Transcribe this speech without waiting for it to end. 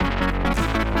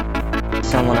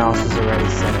Someone else has already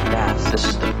said it best. This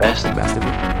is the best. The best of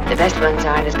it. The best ones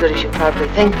aren't as good as you probably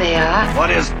think they are.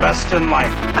 What is best in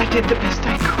life? I did the best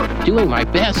I could. Doing my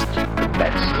best.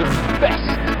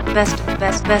 That's the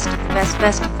best.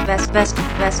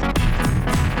 Best.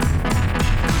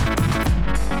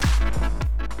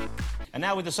 And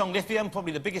now with the song Lithium,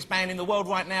 probably the biggest band in the world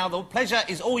right now, the pleasure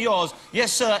is all yours.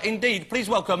 Yes, sir, indeed. Please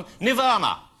welcome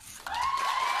Nirvana.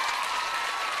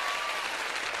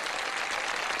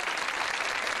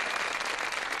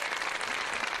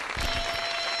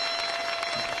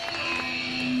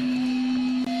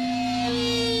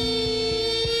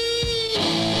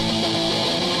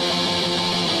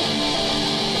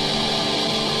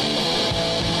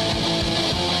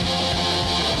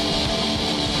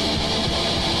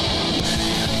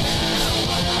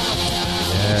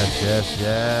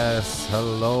 Yes.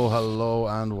 Hello,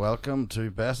 and welcome to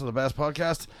Best of the Best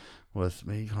podcast with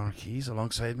me, Connor Keys,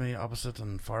 alongside me, opposite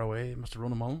and far away, Mr.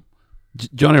 Ronan Mullen.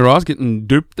 Johnny Ross getting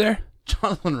duped there.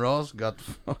 Jonathan Ross got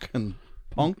fucking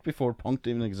punked before punked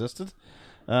even existed.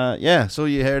 So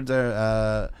you heard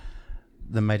there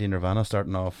the mighty Nirvana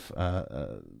starting off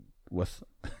with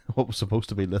what was supposed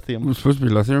to be Lithium. It was supposed to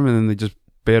be Lithium, and then they just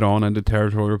bit on into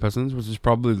Territorial Pistons, which is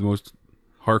probably the most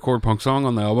hardcore punk song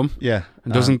on the album. Yeah.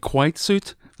 It doesn't quite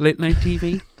suit late night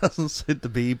TV. Doesn't suit the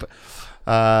beep.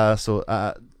 The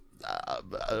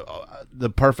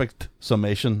perfect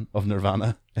summation of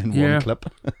Nirvana in one clip.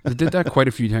 They did that quite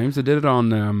a few times. They did it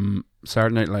on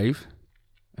Saturday Night Live,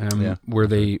 where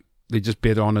they just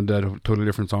bit on into a totally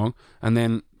different song. And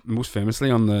then most famously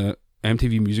on the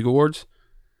MTV Music Awards,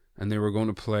 and they were going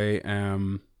to play, I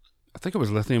think it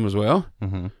was Lithium as well.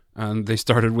 Mm-hmm. And they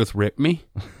started with Rape Me,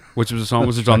 which was a song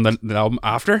which was on the album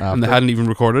after, and they hadn't even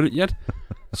recorded it yet.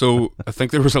 So I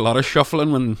think there was a lot of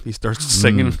shuffling when he starts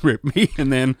singing Rape Me,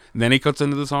 and then he cuts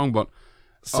into the song. But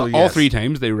all three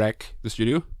times they wreck the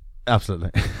studio.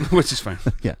 Absolutely. Which is fine.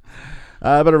 Yeah.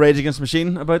 A bit of Rage Against the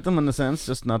Machine about them in a sense,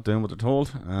 just not doing what they're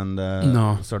told. And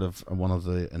sort of one of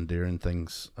the endearing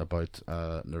things about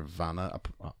Nirvana,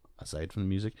 aside from the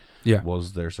music,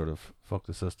 was their sort of fuck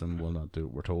the system, will not do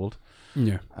what we're told.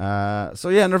 Yeah.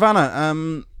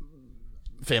 Nirvana,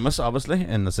 famous obviously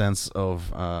in the sense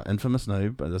of infamous now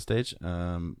by this stage,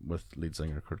 with lead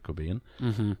singer Kurt Cobain.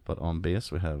 Mm-hmm. But on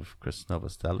bass we have Chris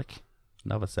Novoselic.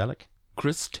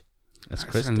 Chris. It's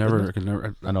Chris. I know.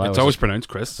 It's always pronounced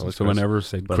Chris, so I never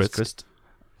said Chris. Chris.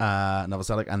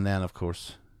 Novoselic, and then of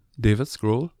course Davis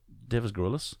Grohl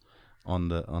on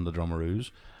the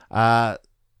drummeroos.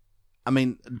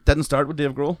 Didn't start with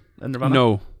Dave Grohl in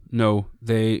Nirvana? No.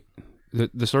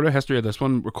 The sort of history of this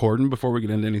one, recording before we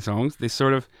get into any songs, they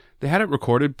had it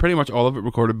recorded, pretty much all of it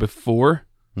recorded before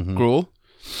Grohl.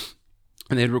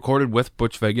 And they had recorded with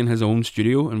Butch Vig in his own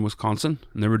studio in Wisconsin.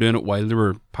 And they were doing it while they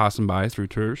were passing by through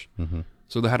tours. Mm-hmm.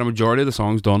 So they had a majority of the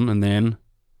songs done, and then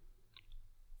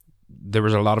there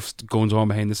was a lot of goings on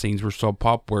behind the scenes where Sub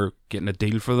Pop were getting a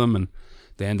deal for them, and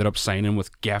they ended up signing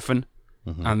with Geffen.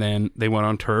 Mm-hmm. And then they went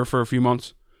on tour for a few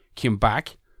months, came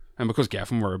back, and because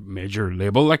Geffen were a major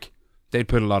label, they'd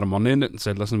put a lot of money in it and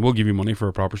said, listen, we'll give you money for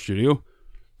a proper studio,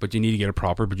 but you need to get a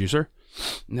proper producer.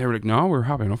 And they were like, no, we're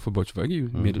happy enough with Butch Vig. You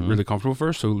made it really comfortable for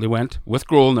us. So they went with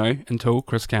Grohl now in tow.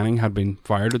 Chris Canning had been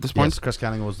fired at this point. Yes, Chris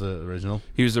Canning was the original.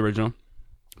 He was the original.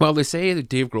 Well, they say that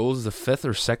Dave Grohl is the 5th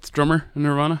or 6th drummer in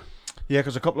Nirvana. Yeah,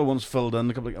 because a couple of ones filled in.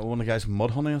 One of the guys from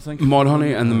Mudhoney, I think.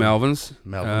 Mudhoney and the Melvins.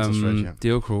 That's right, yeah.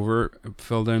 Dale Crover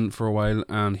filled in for a while,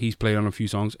 and he's played on a few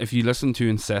songs. If you listen to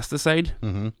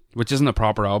Incesticide, which isn't a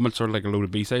proper album, it's sort of like a load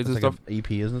of B-sides and stuff. An EP,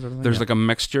 isn't it? There's a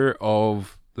mixture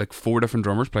of 4 different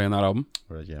drummers playing that album.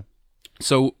 Right, yeah.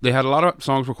 So they had a lot of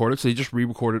songs recorded, so they just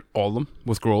re-recorded all of them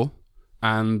with Grohl.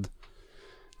 And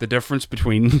the difference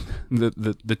between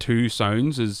the two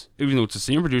sounds is, even though it's the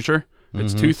same producer,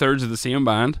 it's 2/3 of the same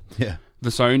band. Yeah.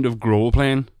 The sound of Grohl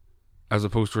playing as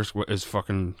opposed to is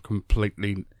fucking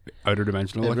completely outer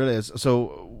dimensional. It really is.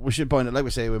 So we should point out, like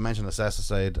we say, we mentioned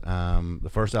Incesticide, the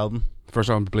first album.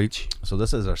 Bleach. So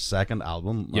this is our second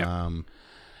album. Yeah.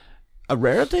 A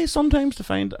rarity sometimes to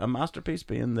find a masterpiece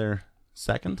being their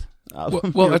second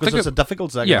album. Well, I because think it's a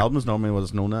difficult second album is normally what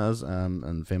it's known as,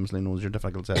 and famously known as your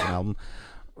difficult second album.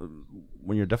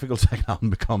 When your difficult second album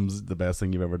becomes the best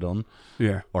thing you've ever done,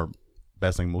 or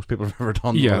best thing most people have ever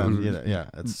done,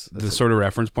 it's the sort of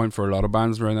reference point for a lot of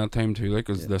bands around that time too,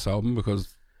 is this album,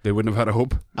 because they wouldn't have had a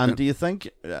hope. And do you think,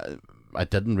 I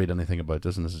didn't read anything about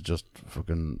this, and this is just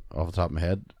fucking off the top of my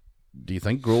head, do you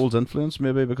think Grohl's influence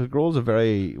maybe, because Grohl's a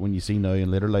very, when you see now in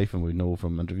later life, and we know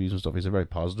from interviews and stuff, he's a very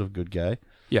positive, good guy.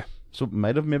 Yeah. So it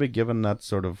might have maybe given that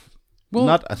sort of,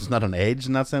 it's not an edge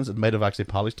in that sense, it might have actually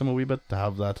polished him a wee bit to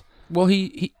have that. Well,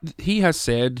 he has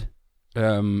said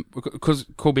because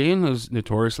Cobain has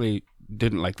notoriously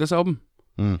didn't like this album.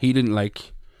 He didn't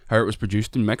like how it was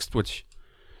produced and mixed, which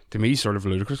to me is sort of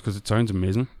ludicrous because it sounds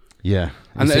amazing. Yeah,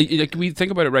 and like we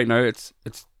think about it right now, it's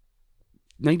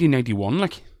 1991,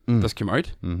 like this came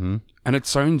out, and it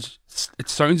sounds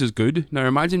as good. Now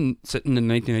imagine sitting in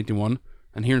 1991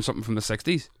 and hearing something from the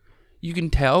 60s. You can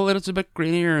tell that it's a bit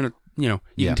grainier, and you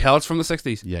can tell it's from the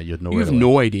 60s. Yeah, you have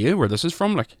no idea where this is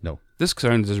from. Like, no, this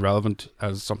sounds as relevant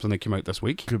as something that came out this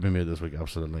week. Could be made this week,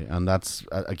 absolutely. And that's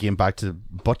again back to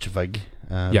Butch Vig,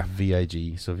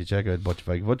 VIG. So if you check out Butch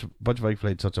Vig, Butch Vig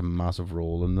played such a massive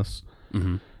role in this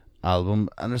album,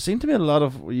 and there seemed to be a lot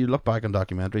of. You look back on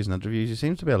documentaries and interviews, there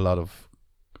seems to be a lot of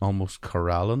almost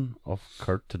corralling of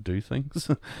Kurt to do things,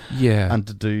 and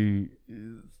to do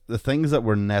the things that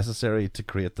were necessary to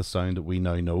create the sound that we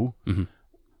now know.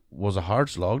 Was a hard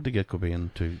slog to get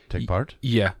Cobain to take part.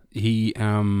 Yeah, he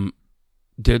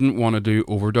didn't want to do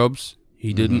overdubs.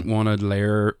 He didn't want to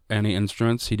layer any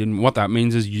instruments. He didn't. What that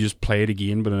means is you just play it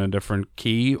again, but in a different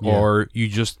key, or you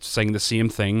just sing the same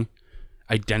thing,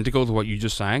 identical to what you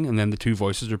just sang, and then the two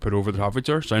voices are put over the top of each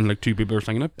other, sound like two people are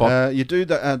singing it. But you do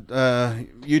that.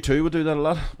 U2 would do that a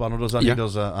lot. Bono does that. He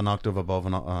does an octave above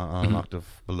and an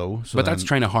octave below. So but that's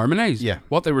trying to harmonize. Yeah.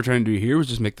 What they were trying to do here was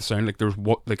just make the sound like there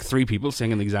was like three people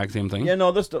singing the exact same thing. Yeah.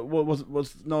 No. This was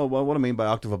what I mean by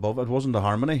octave above. It wasn't a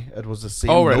harmony. It was the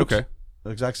same. Oh right. Note, okay. The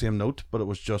exact same note, but it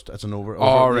was just it's an over.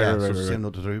 Oh right. Yeah, right, so right, same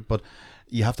note through, but.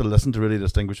 You have to listen to really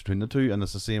distinguish between the two, and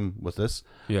it's the same with this.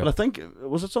 Yeah. But I think,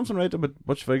 was it something right about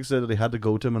Butch Vig said that he had to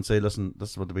go to him and say, listen,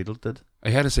 this is what the Beatles did? I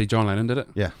had to say John Lennon did it.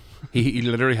 Yeah. He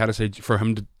literally had to say, for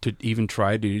him to even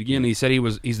try to do it again. He said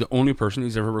he's the only person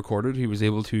who's ever recorded who was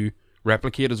able to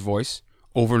replicate his voice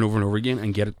over and over and over again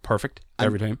and get it perfect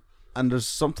every time. And there's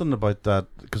something about that,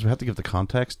 because we have to give the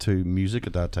context to music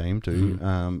at that time too,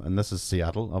 and this is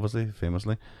Seattle, obviously,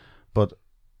 famously, but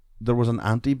there was an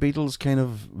anti-Beatles kind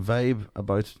of vibe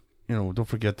about, don't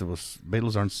forget there was,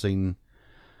 Beatles aren't seen,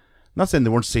 not saying they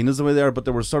weren't seen as the way they are, but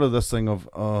there was sort of this thing of,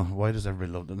 why does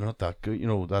everybody love them? They're not that good,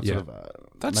 that sort of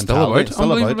that's still about,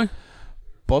 unbelievably.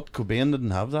 But Cobain didn't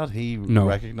have that. He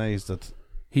recognised that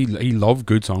he loved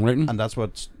good songwriting, and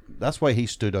that's why he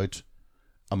stood out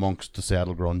amongst the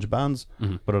Seattle grunge bands.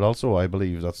 But it also, I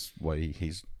believe, that's why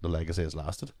the legacy has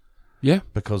lasted. Yeah,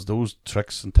 because those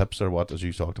tricks and tips are what, as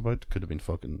you talked about, could have been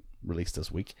fucking released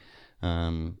this week.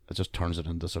 It just turns it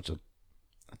into such a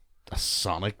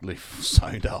sonically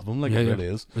sound album, like it really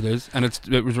is. It is, and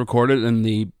it was recorded in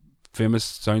the famous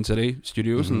Sound City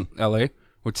studios in LA,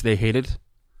 which they hated.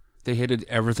 They hated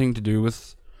everything to do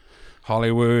with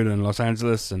Hollywood and Los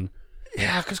Angeles and.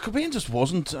 Yeah, because Cobain just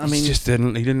wasn't. I mean, he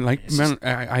didn't like. Man,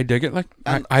 I dig it. Like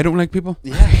I don't like people.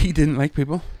 Yeah, he didn't like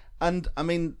people. And, I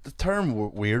mean, the term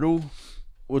weirdo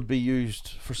would be used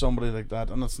for somebody like that,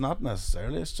 and it's not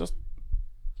necessarily, it's just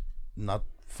not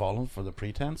falling for the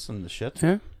pretense and the shit.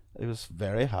 Yeah. He was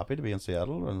very happy to be in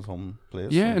Seattle, in his home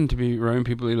place. Yeah, and to be around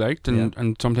people he liked,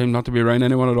 and sometimes not to be around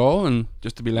anyone at all, and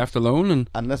just to be left alone.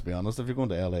 And let's be honest, if you're going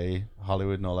to LA,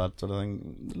 Hollywood and all that sort of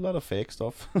thing, a lot of fake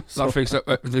stuff. A lot of fake stuff.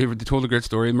 They told a great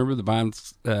story. Remember the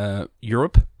band's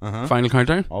Europe, Final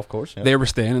Countdown? Of course, yeah. They were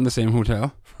staying in the same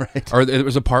hotel. Right. Or it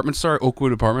was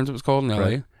Oakwood Apartments it was called in LA.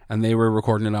 Right. And they were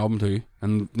recording an album too.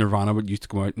 And Nirvana used to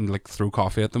come out and like throw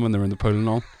coffee at them when they were in the pool and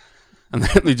all. And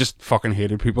they just fucking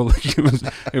hated people. Like,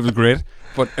 it was great.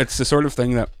 But it's the sort of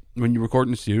thing that when you record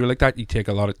in the studio like that, you take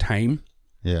a lot of time.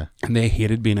 Yeah. And they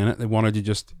hated being in it. They wanted to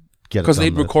just get it, because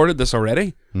they'd recorded this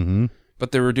already. Mm-hmm.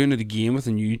 But they were doing it again with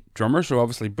a new drummer. So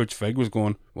obviously Butch Vig was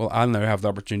going, well, I'll now have the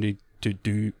opportunity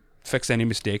to fix any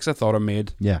mistakes I thought I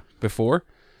made before.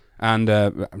 And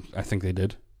I think they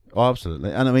did. Oh,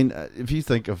 absolutely. And I mean, if you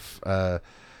think of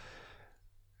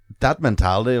that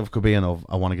mentality of Cobain of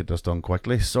I want to get this done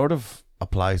quickly, sort of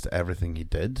applies to everything he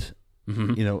did.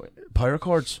 Mm-hmm. Power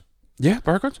chords. Yeah,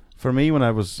 power chords. For me, when I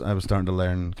was starting to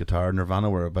learn guitar, Nirvana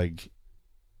were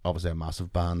obviously a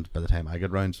massive band by the time I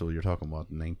got round. So you're talking what,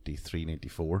 93,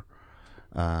 94,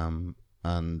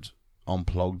 and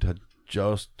Unplugged had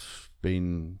just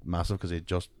been massive because he had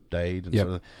just died. And sort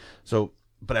of, so.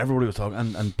 But everybody was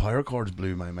talking, and power chords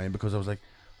blew my mind because I was like,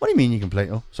 what do you mean you can play?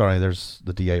 Oh, sorry, there's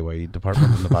the DIY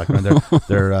department in the background.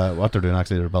 They're what they're doing,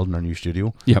 actually, they're building our new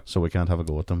studio. Yep. So we can't have a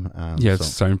go at them. It's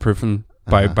soundproofing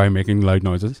by making loud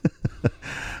noises.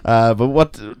 But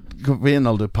what being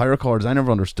able to power chords, I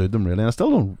never understood them really, and I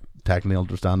still don't technically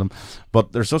understand them.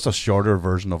 But there's just a shorter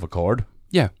version of a chord.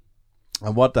 Yeah.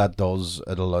 And what that does,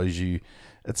 it allows you,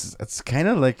 it's kind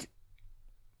of like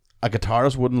a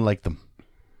guitarist wouldn't like them.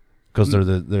 Because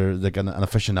they're like an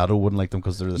aficionado wouldn't like them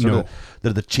because they're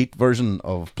the cheat version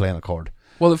of playing a chord.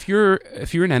 Well, if you're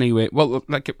in any way, well,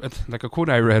 like a quote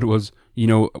I read was,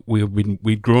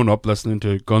 we'd grown up listening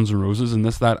to Guns N' Roses and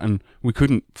this, that, and we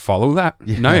couldn't follow that.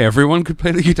 Yeah. Now everyone could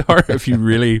play the guitar if you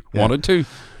really wanted to.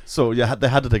 So they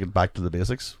had to take it back to the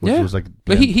basics, which was like.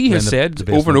 But he has said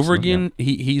over and over again,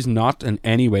 he's not in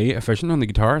any way efficient on the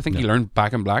guitar. I think he learned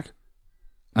Back in Black.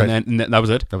 And then that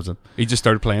was it. That was it. He just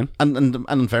started playing. And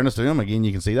in fairness to him, again,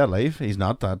 you can see that live. He's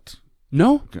not that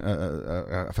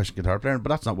efficient guitar player, but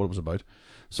that's not what it was about.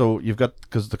 So you've got,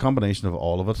 because the combination of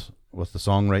all of it, with the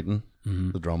songwriting,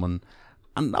 the drumming,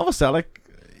 and Novoselic,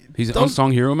 he's an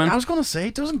unsung hero, man. I was going to say,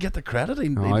 he doesn't get the credit he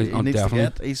needs to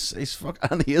get.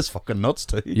 And he is fucking nuts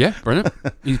too. Yeah, brilliant.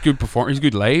 He's good performer. He's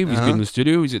good live. He's good in the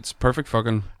studio. It's perfect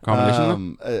fucking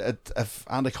combination. If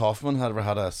Andy Kaufman had ever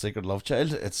had a secret love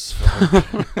child, it's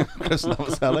Chris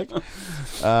Novoselic.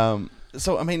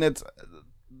 So I mean, it's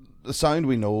the sound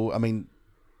we know. I mean,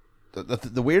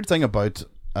 the weird thing about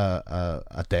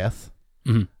a death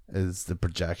is the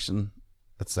projection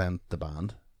that sent the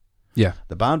band. Yeah,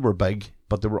 the band were big,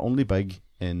 but they were only big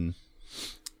in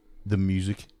the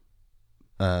music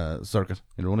circuit.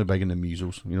 They were only big in the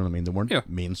musos. You know what I mean? They weren't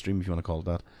mainstream, if you want to call it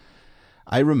that.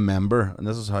 I remember, and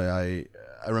this is how I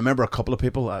remember a couple of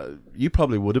people. You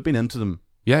probably would have been into them.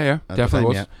 Yeah, definitely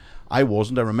was. Yeah. I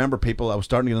wasn't. I remember people. I was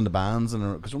starting to get into bands,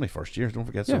 and because only first year, don't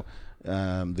forget. So,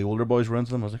 the older boys were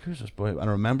into them. I was like, "Who's this boy?" And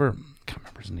I remember, can't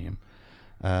remember his name.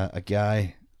 A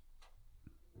guy.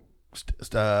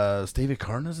 Stevie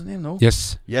Kern is his name, no?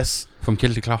 Yes. From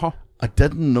Kilty Claw. I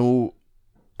didn't know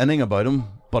anything about him,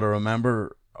 but I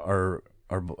remember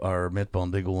our mate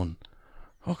Bundy going,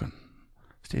 fucking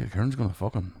Stevie Kern's gonna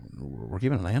fucking, we're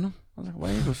keeping an eye on him. I was like,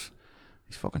 why? He goes,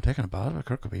 he's fucking taking a bath with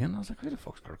Kurt Cobain. I was like, who the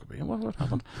fuck's Kurt Cobain? What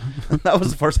happened? That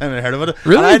was the first time I heard of it.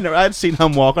 Really? And I'd seen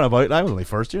him walking about. I was only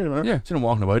first year. Seen him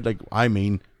walking about, like, I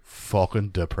mean,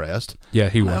 fucking depressed. Yeah,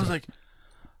 he was. I was like,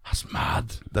 that's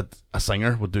mad that a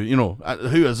singer would do.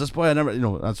 Who is this boy? I never.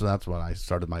 That's when I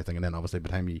started my thing, and then obviously by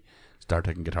the time you start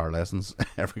taking guitar lessons,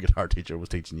 every guitar teacher was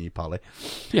teaching you Polly.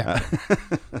 Yeah.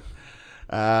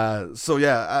 So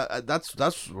yeah, that's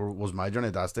was my journey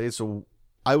at that stage. So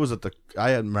I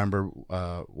remember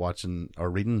watching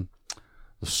or reading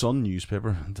the Sun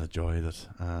newspaper. The joy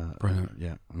that. Brilliant.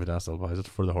 Yeah, my dad still buys it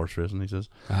for the horse racing. He says.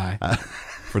 Aye.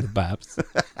 For the Babs.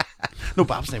 No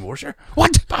Babs anymore, sure.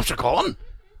 What? Babs are gone.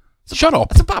 Shut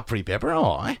up. It's a bad free paper,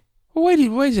 aye. Why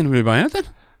is anybody buying it then?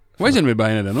 Why is anybody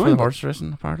buying it anyway? For the horse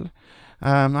racing, apparently.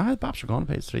 I Babs are gone,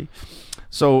 page 3.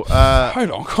 So, how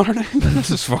long, Connor? This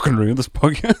is fucking ruined, this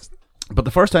podcast. But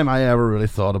the first time I ever really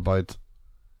thought about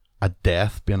a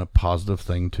death being a positive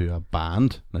thing to a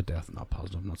band, now death not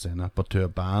positive, I'm not saying that, but to a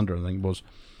band or anything, was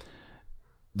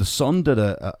the Sun did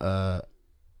the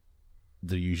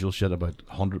usual shit about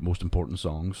 100 most important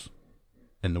songs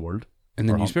in the world. In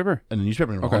the newspaper? In the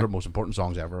newspaper, 100 most important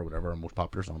songs ever, or whatever, or most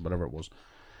popular song, whatever it was.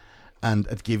 And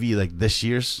it gave you like this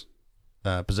year's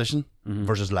position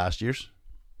versus last year's.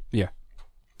 Yeah.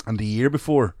 And the year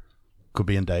before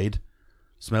Cobain died,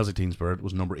 Smells Like Teen Spirit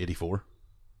was number 84.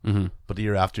 But the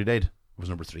year after he died, it was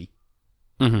number 3.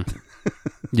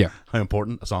 Yeah. How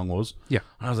important a song was. Yeah.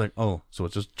 And I was like, oh, so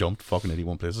it just jumped fucking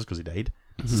 81 places because he died.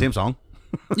 It's the same song.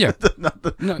 Yeah.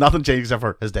 Nothing changed except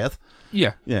for his death.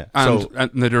 Yeah. Yeah. And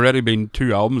there'd already been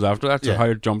 2 albums after that, so how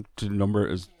it jumped to the number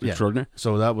is extraordinary.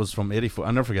 So that was from 84.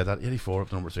 I'll never forget that. 84 up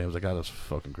to number 3. I was like, that is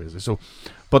fucking crazy. So,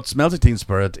 but Smells Like Teen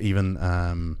Spirit, even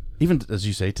as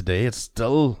you say today, it's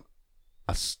still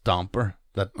a stomper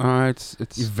that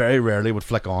it's you very rarely would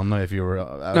flick on now. If you were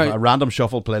a random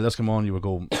shuffle playlist come on, you would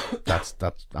go, that's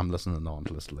I'm listening on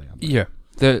to this today. Yeah.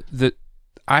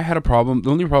 I had a problem. The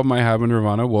only problem I had with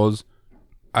Nirvana was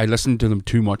I listened to them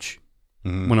too much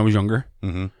when I was younger.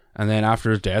 And then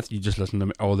after his death, you just listen to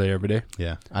them all day, every day.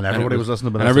 Yeah. And everybody was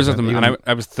listening to them. And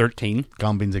I was 13.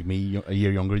 Gambins like me, a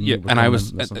year younger than you. And I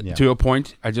was, to a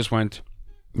point, I just went,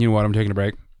 you know what, I'm taking a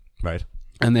break. Right.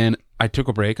 And then I took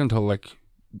a break until like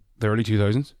the early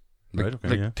 2000s. Right,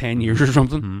 okay, 10 years or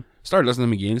something. Started listening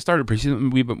to them again. Started appreciating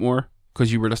them a wee bit more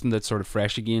because you were listening to it sort of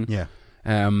fresh again. Yeah.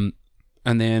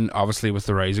 And then obviously with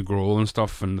the rise of Grohl and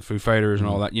stuff and the Foo Fighters and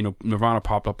all that, Nirvana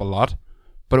popped up a lot.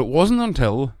 But it wasn't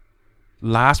until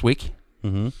last week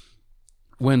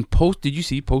when did you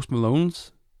see Post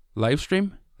Malone's live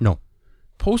stream? No.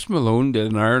 Post Malone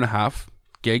did an hour-and-a-half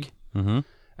gig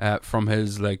from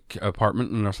his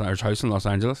apartment in his house in Los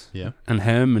Angeles. Yeah. And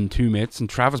him and 2 mates and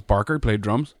Travis Barker played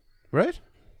drums. Right.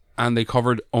 And they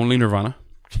covered only Nirvana.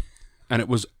 And it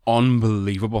was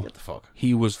unbelievable. What the fuck?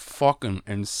 He was fucking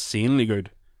insanely good.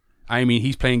 I mean,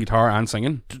 he's playing guitar and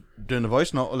singing. Doing the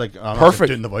voice, not like perfect.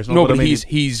 Doing the voice, but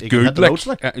he's good.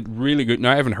 Really good.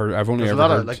 No, I haven't heard. I've only There's ever a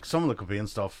lot heard of some of the Cobain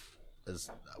stuff. is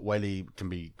while he can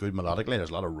be good melodically, there's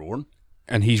a lot of roaring.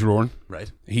 And he's roaring.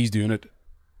 Right. He's doing it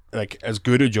like as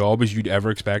good a job as you'd ever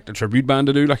expect a tribute band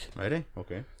to do. Like. Righty.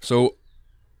 Okay. So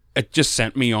it just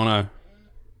sent me on a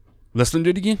listening to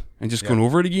it again and just going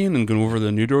over it again and going over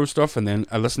the New Drove stuff, and then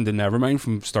I listened to Nevermind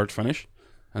from start to finish,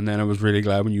 and then I was really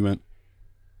glad when you went,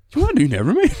 "Do you want to do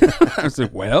Nevermind?" I was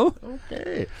like, "Well,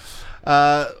 okay."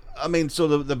 I mean,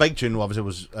 so the big tune obviously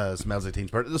was "Smells Like Teen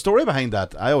Spirit." The story behind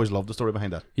that, I always loved the story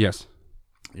behind that. Yes.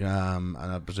 And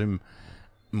I presume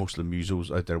most of the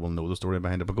musos out there will know the story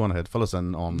behind it. But go on ahead, fill us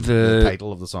in on the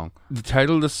title of the song. The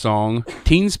title of the song,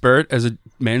 Teen Spirit, is a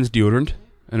men's deodorant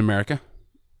in America.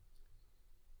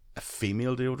 A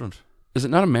female deodorant? Is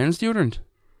it not a men's deodorant?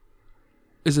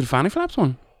 Is it a Fanny Flaps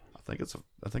one? I think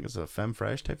it's a femme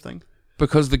fresh type thing.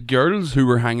 Because the girls who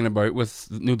were hanging about with,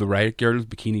 the Riot Girls,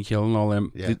 Bikini Kill and all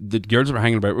them, the girls that were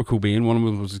hanging about with Cobain, one of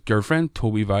them was his girlfriend,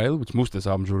 Toby Vile, which most of this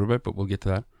album's wrote about, but we'll get to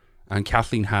that. And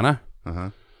Kathleen Hanna,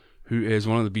 who is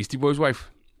one of the Beastie Boys' wife.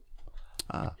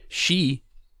 She,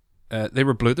 they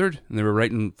were blithered, and they were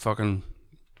writing fucking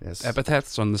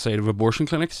epithets on the side of abortion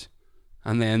clinics.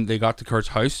 And then they got to Kurt's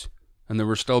house, and they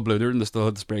were still blithered, and they still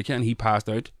had the spray can, and he passed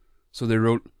out. So they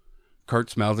wrote, "Kurt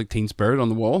smells like Teen Spirit" on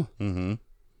the wall. Mm-hmm.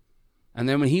 And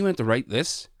then when he went to write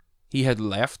this, he had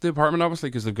left the apartment, obviously,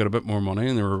 because they've got a bit more money,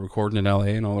 and they were recording in LA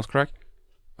and all this crack.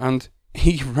 And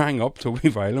he rang up Toby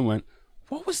Vile and went,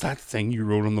 "What was that thing you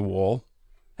wrote on the wall?"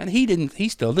 And he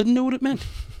still didn't know what it meant.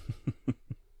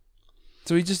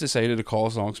 So he just decided to call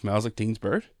the song "Smells Like Teen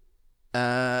Spirit."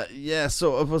 Yeah,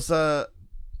 so it was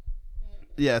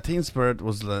Teen Spirit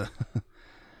was the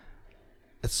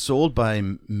it's sold by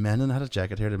Men, and I had a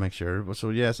jacket here to make sure. So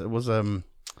yes, it was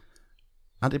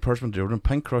antiperspirant deodorant.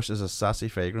 Pink Crush is a sassy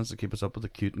fragrance to keep us up with the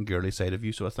cute and girly side of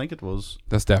you. So I think it was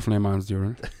that's definitely a man's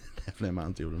deodorant. Definitely a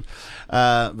man's deodorant.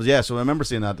 But yeah, so I remember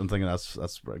seeing that and thinking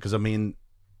that's because I mean,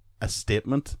 a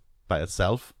statement by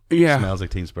itself. Smells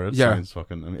like Teen Spirit. Sounds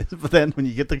fucking amazing. But then when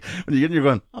you get it, you're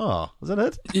going, "Oh, is that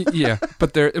it?" Yeah,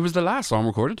 but it was the last song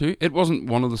recorded too. It wasn't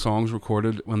one of the songs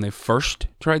recorded when they first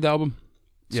tried the album.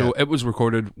 So it was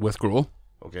recorded with Grohl.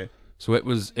 Okay. So it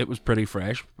was pretty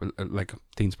fresh, like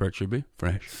Teen Spirit should be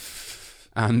fresh.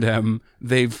 And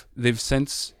they've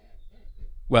since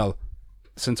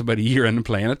about a year into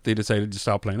playing it, they decided to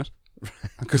stop playing it.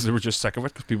 Because they were just sick of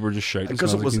it, because people were just shouting.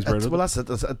 Because that's it.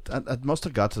 It must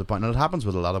have got to the point, and it happens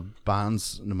with a lot of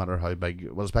bands, no matter how big,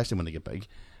 well, especially when they get big,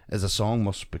 is a song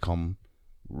must become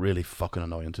really fucking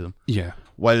annoying to them. Yeah.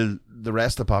 While the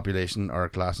rest of the population are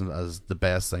classing it as the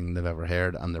best thing they've ever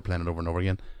heard, and they're playing it over and over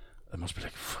again, it must be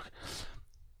like, fuck,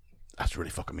 that's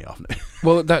really fucking me off now.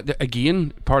 Well, that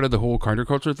again, part of the whole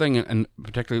counterculture thing, and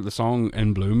particularly the song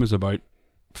 "In Bloom" is about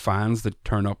fans that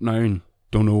turn up now and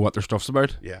don't know what their stuff's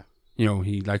about. Yeah. You know,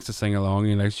 he likes to sing along,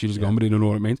 he likes to shoot his gun, but he don't know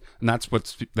what it means. And that's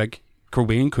what's, like,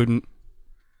 Cobain couldn't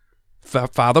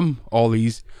fathom all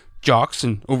these jocks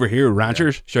and over here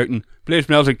ranchers shouting, "Place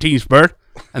smells like Teen Spirit,"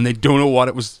 and they don't know what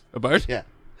it was about. Yeah.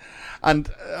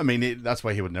 And, I mean, that's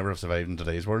why he would never have survived in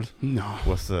today's world. No.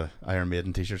 With the Iron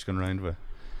Maiden t-shirts going around with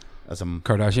some...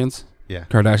 Kardashians? Yeah.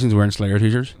 Kardashians wearing Slayer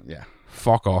t-shirts? Yeah.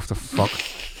 Fuck off the fuck.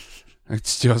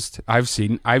 It's just, I've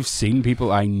seen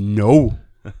people I know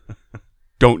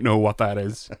don't know what that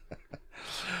is.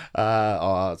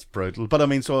 It's brutal. But I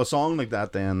mean, so a song like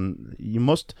that, then you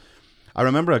must. I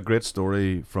remember a great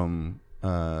story from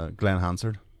Glenn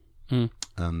Hansard,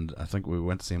 and I think we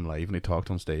went to see him live, and he talked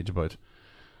on stage about,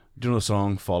 do you know the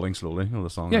song "Falling Slowly"? You know the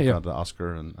song that got the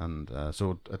Oscar, and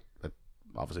so it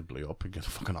obviously blew up. He got a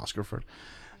fucking Oscar for it.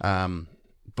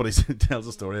 But he tells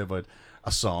a story about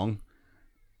a song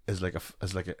is like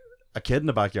a kid in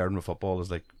the backyard with football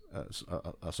is like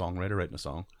a songwriter writing a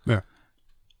song. Yeah.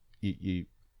 You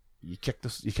kick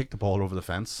the ball over the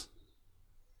fence,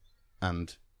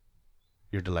 and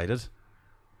you're delighted,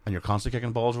 and you're constantly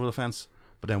kicking balls over the fence.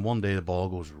 But then one day the ball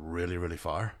goes really, really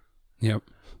far. Yep.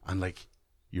 And like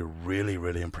you're really,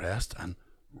 really impressed and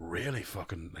really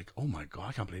fucking like, oh my god,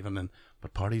 I can't believe it. And then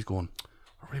but party's going,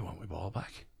 I really want my ball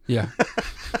back. Yeah.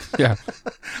 Yeah.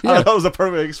 That was a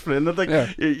perfect explain. Like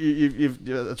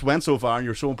it's went so far and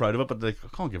you're so proud of it, but like, I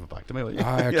can't give it back to me.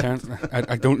 I can't.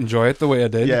 I don't enjoy it the way I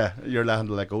did. Yeah, you're letting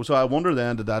to let go. So I wonder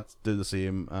then, did that do the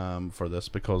same for this?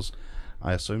 Because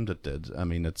I assumed it did. I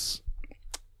mean, it's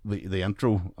the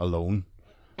intro alone.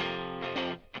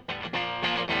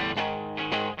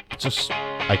 It's just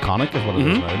iconic is what it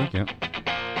is now. Like, yeah.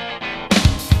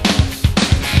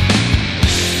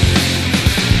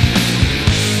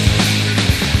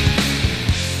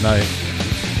 Now,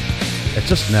 it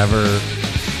just never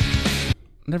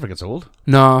gets old.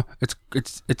 No,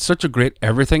 it's such a great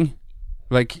everything.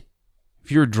 Like,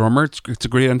 If you're a drummer, it's a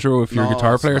great intro. If you're a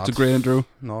guitar player, it's a great intro.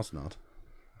 No, it's not.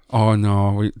 Oh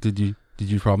no! Wait, did you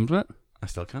problems with it? I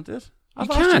still can't do it. You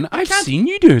can. I've seen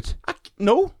you do it.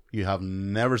 No, you have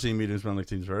never seen me do Smelling Like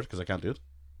Teen Spirit because I can't do it.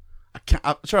 I can't.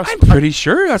 I'm pretty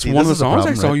sure that's one of the songs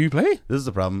I saw you play. This is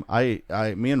the problem.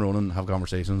 Me and Ronan have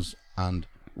conversations, and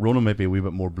Ronan might be a wee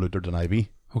bit more bloated than I be.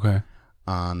 Okay.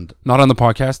 And not on the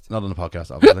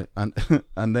podcast, obviously.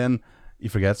 and then he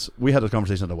forgets we had a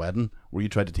conversation at a wedding where you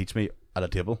tried to teach me at a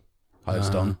table how it's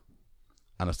done,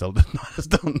 and I still didn't know how it's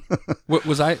done. What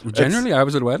was I? Generally, I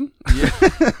was at a wedding. Yeah,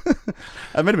 it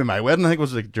might have been my wedding. I think it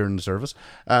was like during the service.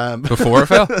 Before it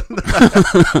fell.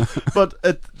 But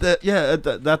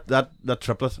that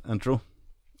triplet intro,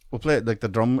 we'll play it like the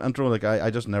drum intro. Like I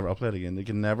just never. I'll play it again. You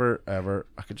can never ever.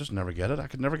 I could just never get it. I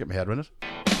could never get my head around it.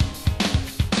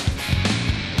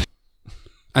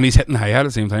 And he's hitting hi-hat at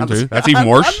the same time too. That's even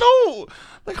worse. I know.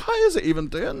 Like, how is it even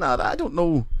doing that? I don't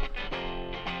know.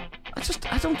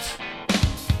 I don't.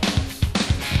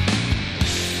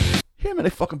 How many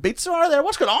fucking beats are there?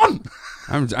 What's going on?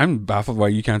 I'm baffled why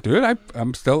you can't do it.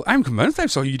 I'm convinced I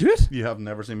saw you do it. You have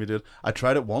never seen me do it. I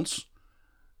tried it once,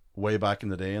 way back in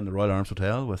the day in the Royal Arms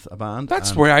Hotel with a band.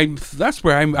 That's where I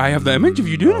have the image of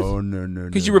you doing it. No.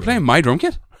 Because you were playing my drum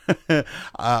kit.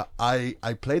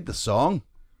 I played the song,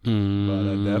 but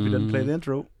I definitely didn't play the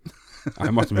intro.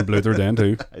 I must have been blue then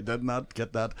too. I did not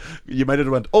get that. You might have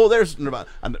went, oh, there's Nirvana,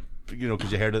 and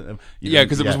because you heard it.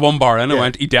 Because it was one bar in. I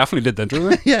went, he definitely did the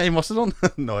intro. Yeah, he must have done.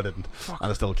 No, I didn't. Fuck.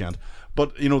 And I still can't.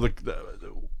 But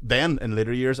then in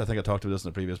later years, I think I talked about this in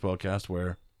a previous podcast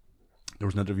where there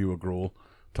was an interview with Grohl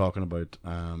talking about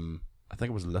I think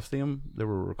it was Lithium they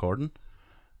were recording,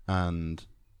 and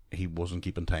he wasn't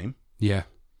keeping time. Yeah.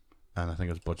 And I think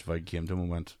it was Butch Vig came to him and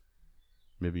went,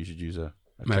 maybe you should use a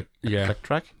click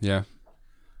track. Yeah.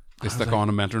 They stuck on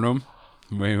a metronome.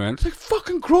 Where he went. It's like,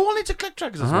 fucking Grohl needs a click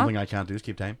track. Because that's one thing I can't do is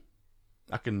keep time.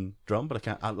 I can drum, but I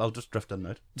can't. I'll just drift in and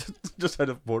out. Just out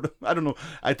of boredom. I don't know.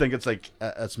 I think it's like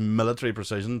it's military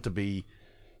precision to be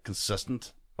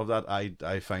consistent of that.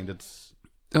 I find it.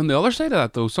 On the other side of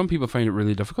that, though, some people find it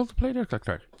really difficult to play their click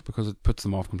track because it puts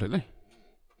them off completely.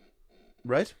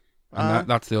 Right. And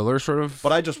that's the other sort of.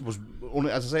 But I just was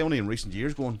only, as I say, only in recent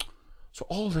years going. So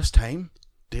all this time,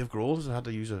 Dave Grohl has had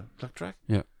to use a click track.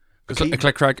 Yeah. A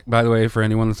click track, by the way, for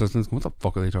anyone that's listening, what the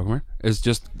fuck are they talking about? Is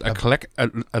just a click,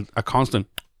 a constant.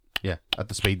 Yeah, at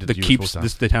the speed that keeps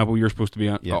the tempo you're supposed to be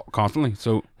at constantly.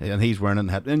 So, and he's wearing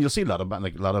it, and you'll see a lot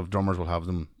of drummers will have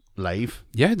them live.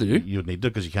 Yeah, they do. You'd need to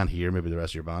because you can't hear maybe the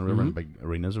rest of your band, or whatever, in big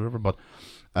arenas or whatever. But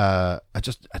I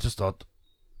just thought,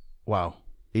 wow,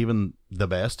 even the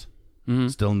best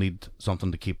still need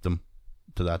something to keep them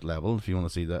to that level. If you want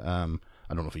to see that, I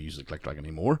don't know if he uses a click track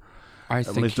anymore. I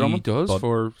think he does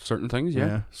for certain things.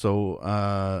 Yeah. So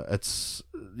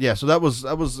So that was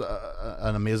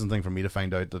an amazing thing for me to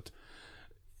find out that.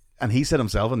 And he said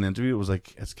himself in the interview, it was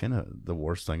like, it's kind of the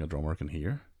worst thing a drummer can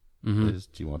hear. Is,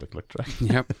 do you want a click track?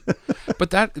 Yep. But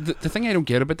that the thing I don't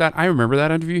get about that, I remember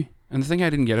that interview, and the thing I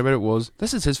didn't get about it was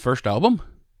this is his first album.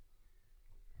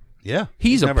 Yeah,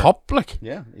 he's a public.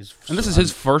 Yeah, and this is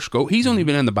his first go. He's only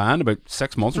been in the band about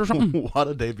 6 months or something. What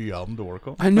a debut album to work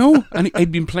on. I know, and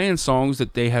he'd been playing songs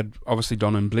that they had obviously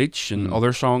done in Bleach and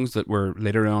other songs that were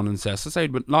later on in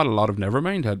Incesticide, but not a lot of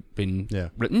Nevermind had been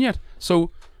written yet.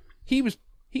 So he was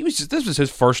just, this was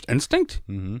his first instinct.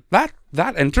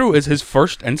 That intro is his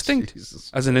first instinct.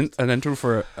 Jesus. As an intro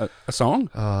for a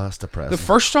song. Oh, that's depressing. The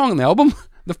first song on the album,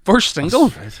 the first single.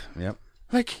 That's right. Yep.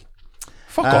 Like,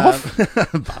 fuck off,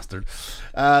 bastard.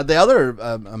 The other,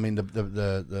 I mean,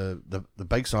 the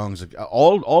big songs,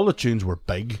 all the tunes were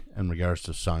big in regards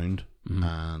to sound,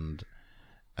 and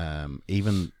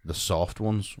even the soft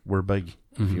ones were big.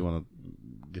 If you want to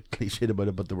get cliched about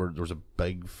it, but there was a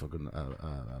big fucking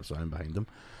sound behind them.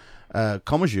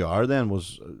 Come As You Are then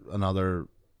was another,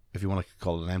 if you want to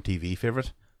call it an MTV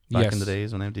favorite back in the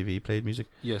days when MTV played music.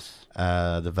 Yes.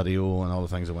 The video and all the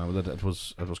things that went with it. It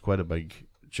was quite a big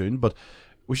tune, but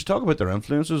we should talk about their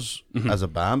influences as a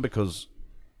band, because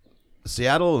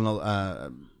Seattle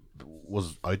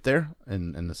was out there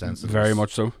in the sense that very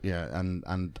much so. Yeah,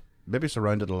 and maybe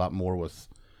surrounded a lot more with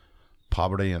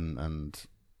poverty and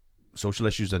social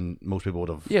issues than most people would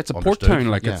have. Yeah, it's a port town.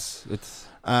 Like it's.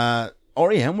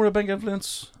 REM were a big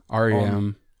influence.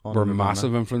 REM were a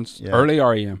massive influence. Yeah. Early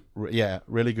REM.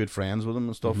 Really good friends with them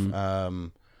and stuff.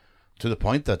 To the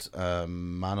point that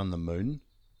Man on the Moon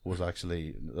was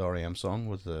actually the REM song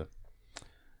with the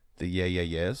Yeah Yeah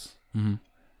Yeahs.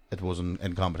 It was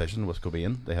in competition with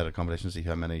Cobain. They had a competition to see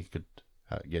how many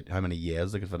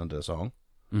yeahs they could fit into a song.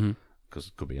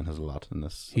 because Cobain has a lot in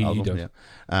this He album. does. Yeah.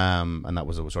 And that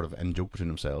was a sort of in joke between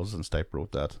themselves, and Stipe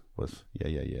wrote that with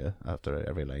yeah after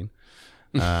every line.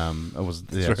 It was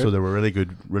so they were really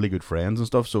good friends and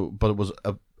stuff. So, but it was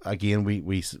again we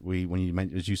when you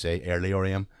mentioned, as you say, early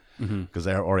R.E.M. because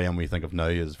their R.E.M. we think of now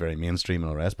is very mainstream and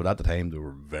all the rest, but at the time they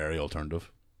were very alternative.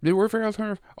 They were very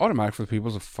alternative. Automatic for the People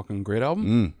is a fucking great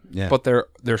album. Yeah, but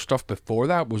their stuff before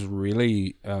that was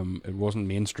really it wasn't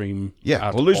mainstream. Yeah,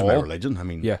 at well, Losing My all. Religion. I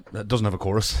mean, Yeah. it doesn't have a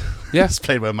chorus. Yeah. It's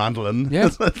played by a mandolin. Yeah.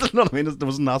 You know what I mean? There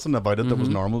was nothing about it that was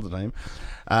normal at the time.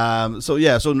 So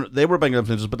they were big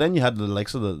influences, but then you had the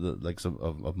likes of the likes of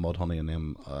Mudhoney and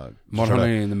them.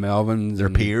 Mudhoney and the Melvins, their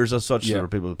and peers as such. Yeah. There were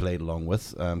people who played along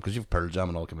with, because you've Pearl Jam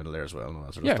and all come into there as well and all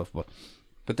that sort of stuff.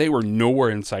 But they were nowhere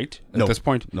in sight at this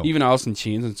point. No. Even Alice in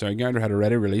Chains and Soundgarden had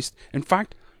already released. In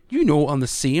fact, on the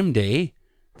same day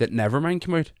that Nevermind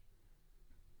came out,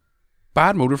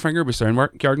 Bad Motorfinger by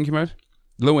Soundgarden came out,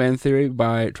 Low End Theory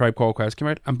by Tribe Called Quest came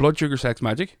out, and Blood Sugar Sex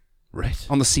Magic Right.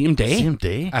 on the same day. Same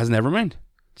day? As Nevermind.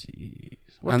 Jeez.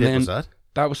 What And date then was that?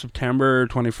 That was September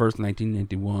 21st,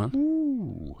 1991.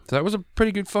 Ooh. So that was a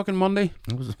pretty good fucking Monday.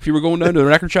 If you were going down to the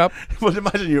record shop. Well,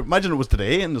 imagine it was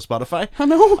today in the Spotify. I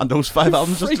know. And those 5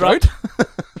 albums just Freak dropped. out.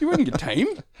 You wouldn't get time.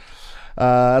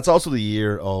 It's also the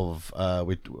year of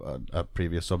a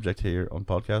previous subject here on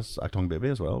podcasts, Actung Baby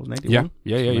as well. It was 91.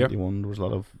 Yeah. 91. There was a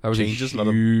lot of That was changes, a a lot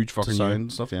of huge fucking sound year.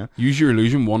 and stuff. Yeah, Use Your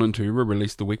Illusion 1 and 2 were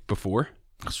released the week before.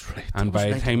 that's right. And That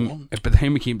was by the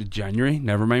time we came to January,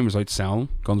 Nevermind was out selling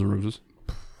Guns N' Roses.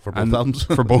 for both albums.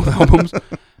 For both albums.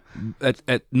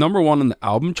 At number one in the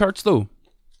album charts, though,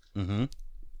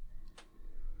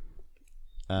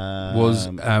 was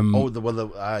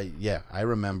I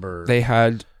remember. they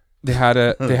had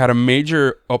a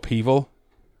major upheaval.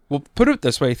 Well, put it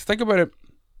this way: think about it.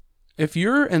 If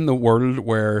you're in the world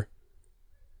where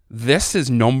this is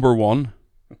number one,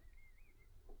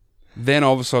 then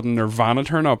all of a sudden Nirvana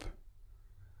turn up.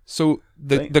 So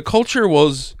the culture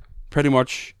was pretty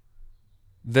much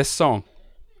this song.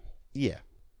 Yeah,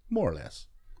 more or less.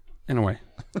 In a way.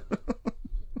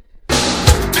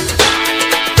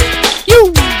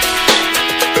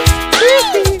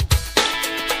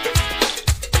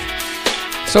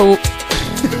 So,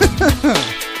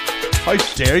 how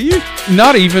dare you?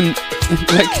 Not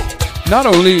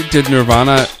only did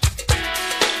Nirvana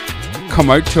come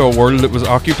out to a world that was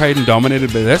occupied and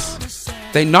dominated by this,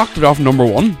 they knocked it off number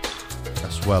one.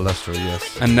 That's true,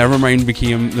 yes. And Nevermind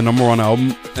became the number one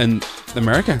album in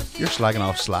America. You're slagging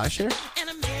off Slash here?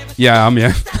 Yeah,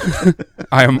 yeah.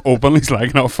 I am openly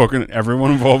slagging off fucking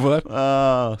everyone involved with it.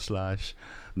 Oh, Slash.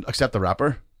 Except the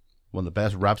rapper. One of the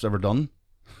best raps ever done.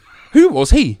 Who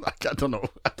was he? I don't know.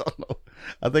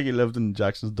 I think he lived in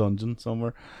Jackson's dungeon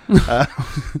somewhere.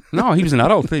 No, he was an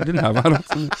adult. They didn't have adults.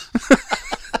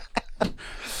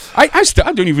 I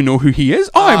don't even know who he is.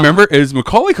 All I remember is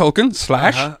Macaulay Culkin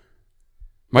 /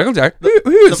 Michael Jackson.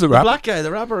 Who is the rapper? The black guy, the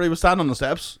rapper. He was standing on the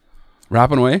steps.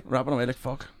 Rapping away like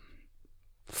fuck.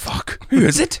 Fuck. Who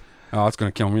is it? Oh, it's going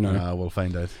to kill me now. We'll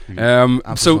find out.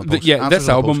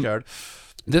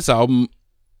 This album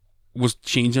was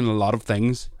changing a lot of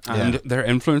things, and their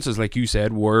influences, like you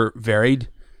said, were varied.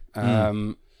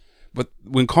 But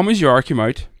when Come As You Are came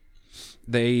out,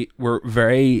 they were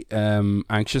very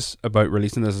anxious about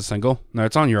releasing this as a single. Now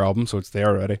it's on your album, so it's there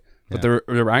already. But they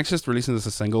were anxious to releasing this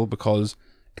as a single because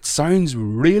it sounds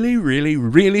really, really,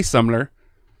 really similar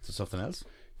to something else,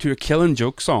 to a Killing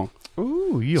Joke song.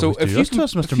 Ooh, you so if you can,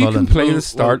 Mr. if you can play the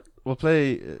start, we'll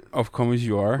play of Come As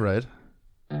You Are. Right.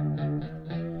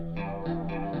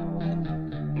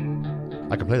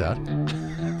 I can play that.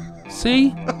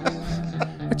 See?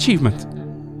 Achievement.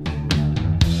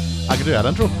 I can do that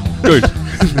intro. Good.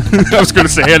 I was going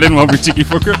to say I didn't want to be cheeky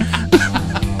fucker.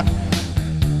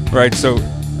 Right, so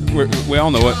we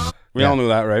all know it. We all know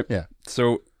that, right? Yeah.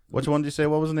 So which one did you say?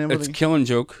 What was the name of it? It's Killing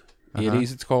Joke.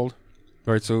 80s it's called.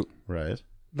 Right, so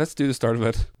let's do the start of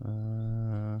it.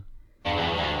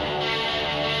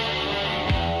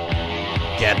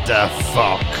 Get the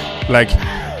fuck. Like,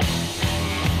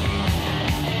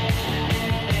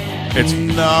 it's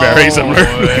very similar.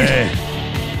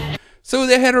 So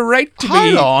they had a right to be.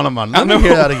 Hold on a minute. Let me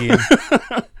hear that again.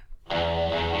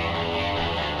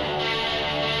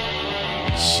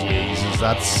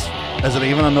 Jesus, is it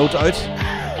even a note out?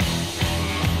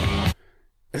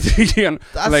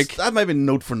 That might be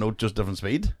note for note, just different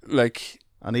speed.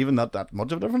 And even not that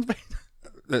much of a different speed.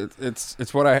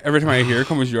 It's what every time I hear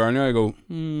Come As You Are now, I go,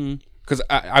 because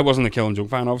I wasn't a Killing Joke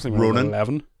fan, obviously, when I was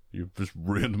 11. You've just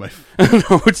ruined my.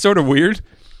 No, it's sort of weird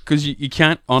because you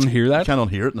can't unhear that. You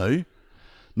can't unhear it now.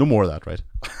 No more of that, right?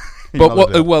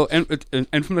 But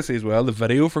infamously as well, the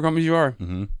video for Come As You Are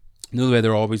You know the way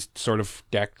they're always sort of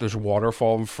decked. There's a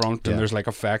waterfall in front, and there's like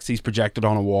effects. He's projected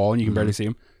on a wall, and you can barely see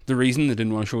him. The reason they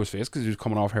didn't want to show his face because he was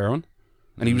coming off heroin,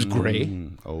 and he was grey.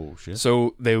 Oh shit!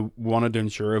 So they wanted to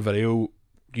ensure a video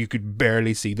you could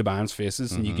barely see the band's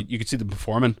faces, and you could see them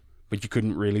performing, but you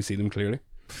couldn't really see them clearly.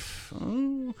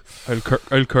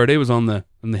 Al Curdy was on the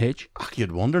H.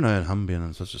 You'd wonder now him being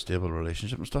in such a stable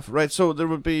relationship and stuff. Right, so there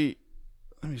would be.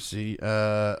 Let me see.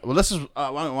 Well, this is.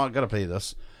 I gotta play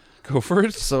this. Go for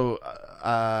it. So,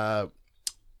 up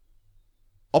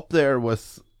there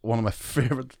with one of my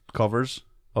favorite covers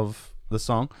of this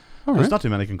song. All right. There's not too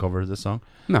many can cover this song.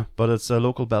 No, but it's a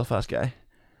local Belfast guy,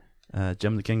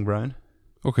 Jim the King Brown.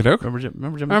 Okay, doke. Remember Jim? I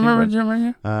remember Jim.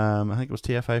 Yeah. I think it was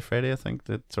TFI Friday. I think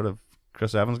that sort of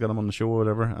Chris Evans got him on the show or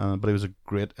whatever. But he was a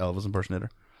great Elvis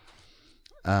impersonator.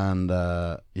 And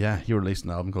he released an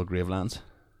album called Gravelands.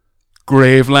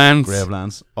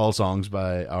 Gravelands. All songs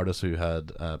by artists who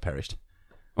had perished.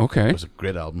 Okay. It was a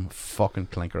great album. Fucking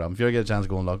clinker album. If you ever get a chance to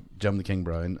go and look, Jim the King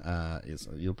Brown,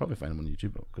 you'll probably find him on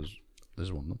YouTube because this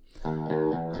is one of them.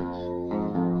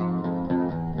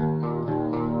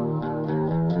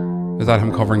 Is that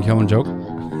him covering Killing Joke?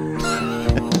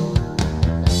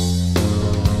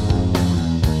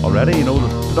 Already, you know,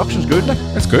 the production's good. Like.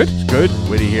 It's good. It's good.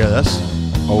 Wait till you hear this.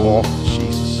 Oh,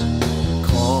 Jesus.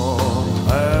 Come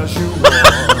as you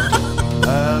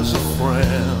are, as a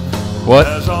friend. What?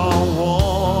 As I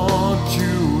want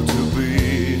you to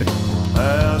be,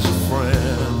 as a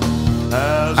friend.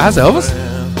 As Elvis?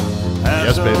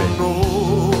 Yes, baby.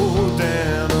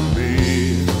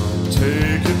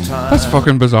 That's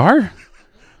fucking bizarre.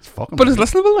 It's fucking but it's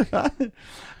listenable. Like.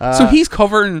 So he's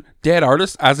covering dead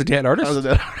artists as a dead artist? As a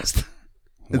dead artist.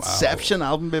 Wow. Inception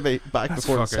album, baby. Back That's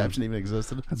before fucking, Inception even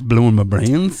existed. That's blowing my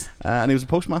brains. And he was a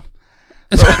postman.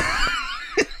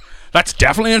 That's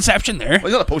definitely Inception there. Well,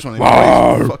 he's not a postman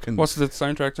anymore. Fucking... What's the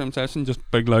soundtrack to Inception? Just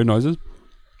big loud noises?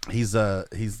 He's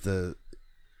the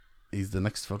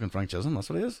next fucking Frank Chisholm. That's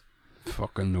what he is.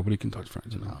 Fucking nobody can touch Frank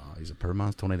Chisholm. No, he's a poor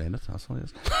man's Tony Lennett. That's what he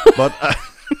is. But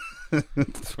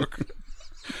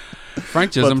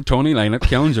Frank Chisholm, Tony Lennett,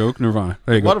 Killing Joke, Nirvana.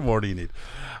 There you go. What more do you need?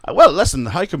 Well, listen,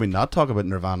 how can we not talk about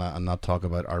Nirvana and not talk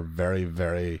about our very,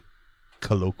 very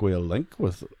colloquial link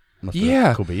with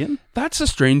Mr. Cobain? That's a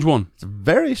strange one. It's a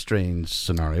very strange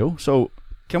scenario. So,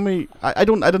 can we... I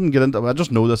didn't get into... I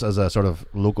just know this as a sort of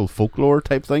local folklore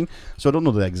type thing, so I don't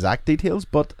know the exact details,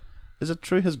 but is it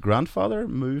true his grandfather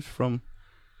moved from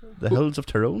the hills of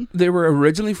Tyrone? They were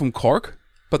originally from Cork,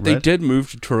 but they did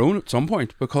move to Tyrone at some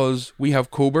point because we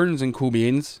have Coburns and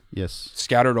Cobains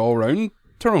scattered all around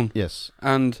Tyrone. Yes.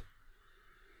 And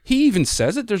he even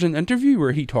says it. There's an interview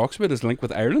where he talks about his link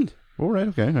with Ireland. Oh, right,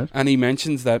 okay. Right. And he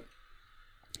mentions that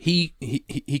he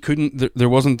couldn't, there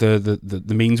wasn't the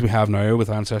means we have now with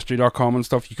Ancestry.com and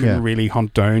stuff. You couldn't really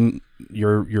hunt down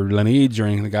your lineage or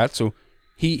anything like that. So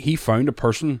he found a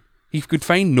person. He could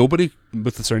find nobody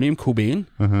with the surname Cobain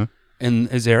in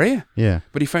his area. Yeah.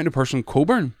 But he found a person,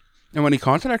 Coburn. And when he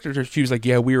contacted her, she was like,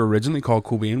 yeah, we were originally called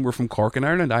Cobain. We're from Cork in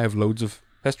Ireland. I have loads of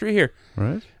history here.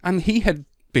 Right. And he had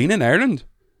been in Ireland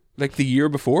like the year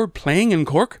before playing in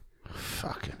Cork.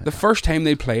 Fucking the first time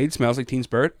they played Smells Like Teen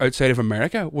Spirit outside of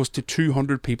America was to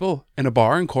 200 people in a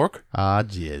bar in Cork. Ah,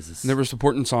 Jesus. And they were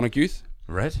supporting Sonic Youth.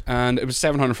 Right. And it was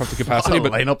 750 capacity,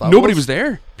 but nobody was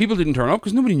there. People didn't turn up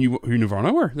because nobody knew who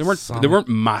Nirvana were. They weren't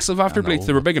massive after Bleach.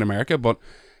 They were big in America, but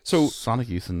so Sonic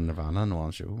Youth and Nirvana in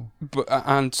one show. But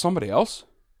and somebody else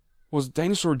was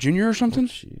Dinosaur Jr. or something.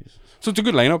 Oh, so it's a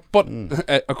good lineup, but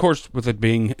of course, with it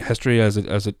being history, as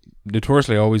it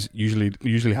notoriously always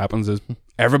usually happens, is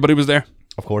everybody was there.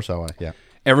 Of course, yeah.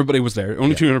 Everybody was there.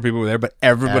 Only 200 people were there, but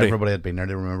everybody had been there.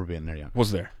 They remember being there. Yeah,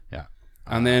 was there. Yeah,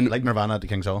 and then like Nirvana at the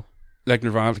King's Hall. Like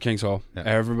Nirvana at the King's Hall. Yeah.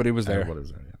 Everybody was there. Everybody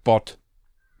was there. Yeah. But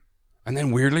and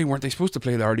then weirdly, weren't they supposed to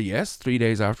play the RDS 3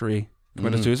 days after he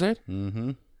committed suicide?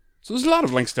 Mm-hmm. So there's a lot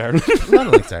of links there.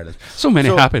 So many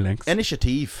happy links.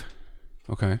 Initiative.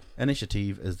 Okay.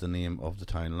 Initiative is the name of the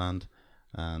townland,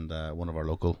 and one of our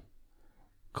local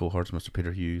cohorts, Mr.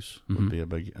 Peter Hughes, would be a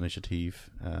big Initiative.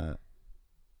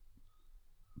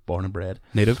 Born and bred.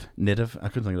 Native. I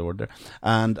couldn't think of the word there.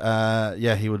 And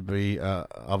he would be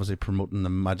obviously promoting the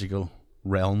magical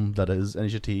realm that is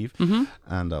Initiative. Mm-hmm.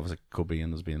 And obviously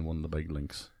Cobain as being one of the big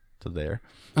links to there.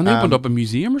 And they opened up a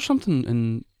museum or something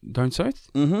in down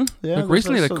south. Mm-hmm. Yeah. Like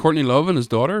recently, like Courtney Love and his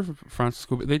daughter, Frances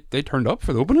Cobain, they turned up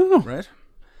for the opening. No? Right.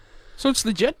 So it's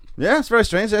legit. Yeah, it's very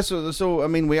strange. Yeah, so I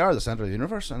mean, we are the centre of the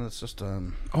universe, and it's just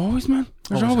always, man.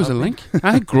 There's always a link.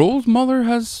 I think Grohl's mother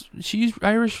she's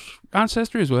Irish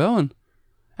ancestry as well, and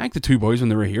I think the two boys when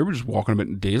they were here were just walking about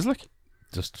in days like.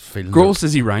 just feeling. Grohl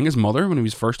says he rang his mother when he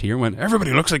was first here and went,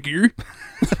 "Everybody looks like you."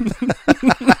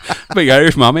 Big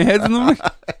Irish mommy heads in them. Like.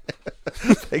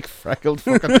 Big freckled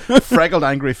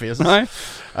angry faces.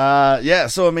 Yeah,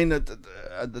 so I mean,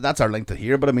 that's our link to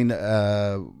here, but I mean,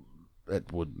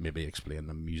 it would maybe explain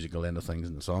the musical end of things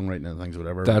and the songwriting and things,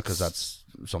 whatever, because that's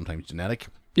sometimes genetic.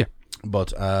 Yeah.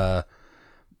 But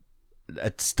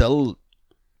it still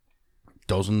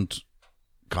doesn't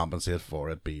compensate for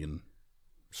it being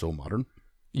so modern.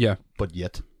 Yeah. But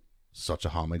yet, such a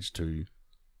homage to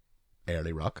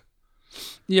early rock.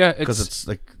 Yeah, because it's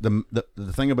like the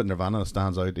thing about Nirvana that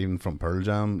stands out even from Pearl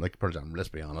Jam. Like Pearl Jam, let's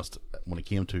be honest, when it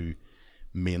came to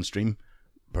mainstream,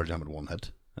 Pearl Jam had one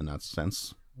hit in that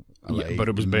sense. Yeah, but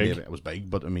it was big. It was big,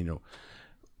 but I mean,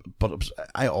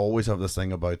 I always have this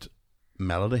thing about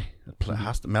melody.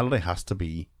 Melody has to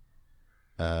be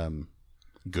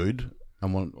good,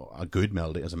 and a good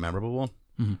melody is a memorable one.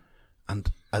 Mm-hmm. And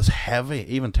as heavy,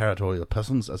 even Territorial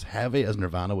Pistons, as heavy as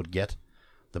Nirvana would get,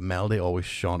 the melody always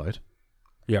shone out.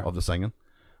 Yeah. Of the singing,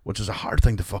 which is a hard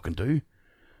thing to fucking do,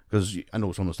 because I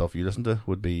know some of the stuff you listen to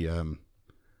would be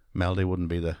melody wouldn't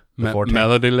be the forte.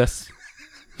 Melodyless.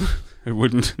 It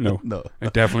wouldn't. No,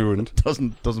 it definitely wouldn't.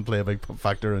 Doesn't play a big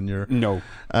factor in your no.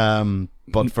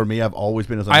 But for me, I've always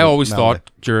been. I always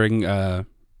thought during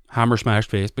Hammer Smashed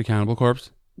Face by Cannibal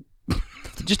Corpse,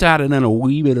 just added in a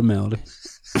wee bit of melody,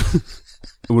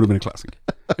 it would have been a classic.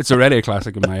 It's already a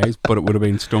classic in my eyes, but it would have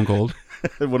been stone cold.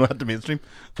 It would have had the mainstream.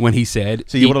 When he said,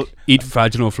 so you eat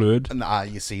vaginal fluid. Nah,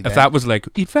 you see, if that was like,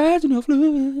 eat vaginal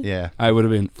fluid. Yeah. I would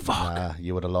have been, fuck. Nah,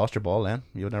 you would have lost your ball then.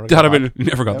 You would never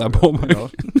never got that ball back.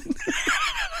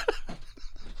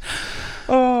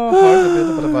 Oh, hard to be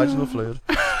a bit of vaginal fluid.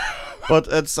 But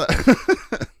it's...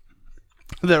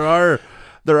 there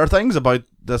are things about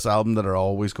this album that are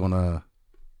always going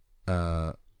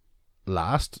to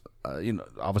last.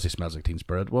 Obviously Smells Like Teen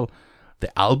Spirit. Well,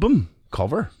 the album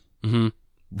cover... Mm-hmm.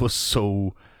 was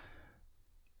so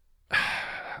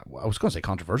I was going to say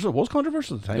controversial. It was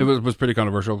controversial at the time. It was pretty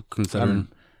controversial considering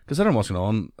what's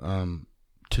going on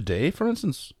today, for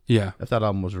instance. Yeah, if that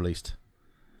album was released,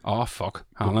 oh fuck,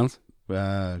 Hamlins.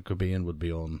 Cobain would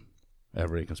be on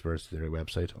every conspiracy theory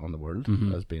website on the world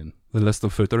as being the list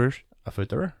of footerers. A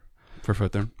footerer for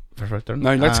footer.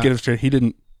 Now let's get it straight. He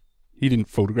didn't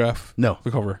photograph the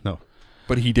cover. No,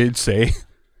 but he did say,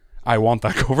 I want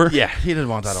that cover. Yeah, he didn't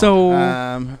want that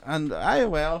on. And I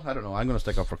don't know. I'm going to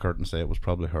stick up for Kurt and say it was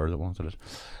probably her that wanted it.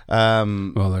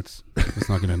 Well, let's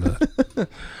not get into that.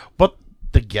 But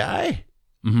the guy,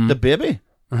 the baby,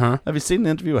 have you seen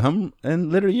the interview with him in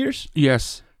later years?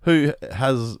 Yes. Who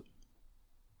has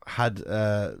had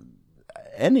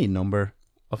any number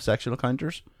of sexual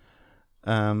encounters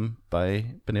by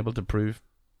being able to prove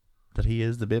that he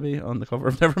is the baby on the cover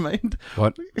of Nevermind.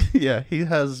 What? Yeah, he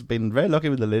has been very lucky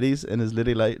with the ladies in his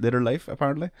later life,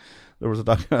 apparently. There was a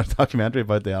documentary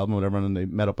about the album or whatever, and they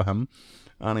met up with him,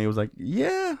 and he was like,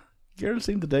 yeah, girls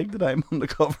seem to dig that I'm on the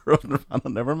cover of Nirvana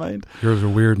Nevermind. Girls are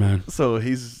weird, man. So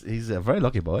he's a very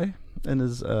lucky boy in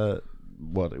his,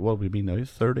 what would we be now,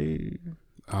 30?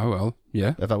 Oh, well,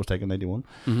 yeah. If that was taken 91.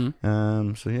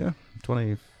 Mm-hmm. So yeah,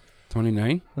 29?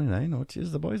 29, oh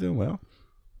jeez, the boy's doing well.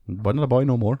 But not a boy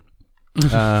no more.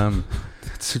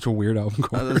 It's such a weird album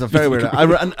cover. It's a very weird.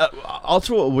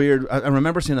 Also a weird. I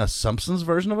remember seeing a Simpsons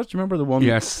version of it. Do you remember the one?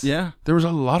 Yes. Yeah. There was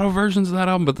a lot of versions of that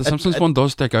album, but the Simpsons one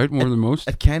does stick out more than most.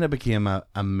 It kind of became a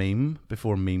meme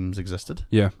before memes existed.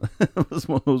 Yeah. It was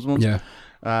one of those ones. Yeah.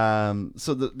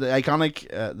 So the iconic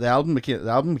the album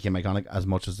became iconic as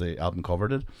much as the album cover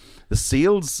did. The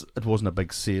sales, it wasn't a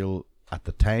big sale at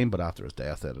the time, but after his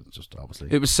death, it just obviously...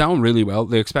 It was selling really well.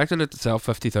 They expected it to sell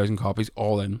 50,000 copies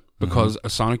all in, because a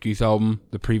Sonic Youth album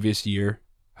the previous year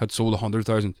had sold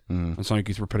 100,000, and Sonic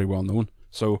Youth were pretty well known.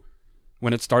 So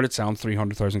when it started selling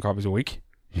 300,000 copies a week,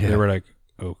 they were like,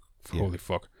 oh, holy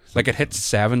fuck. Like it hit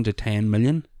 7 to 10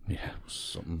 million. Yeah,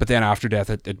 something. But then after death,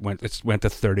 it went to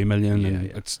 30 million, and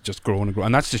it's just growing and growing.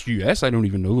 And that's just US. I don't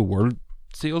even know the world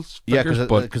sales figures,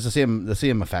 because the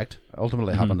same effect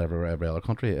ultimately happened every other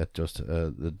country. It just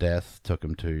the death took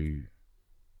him to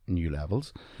new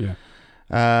levels. Yeah.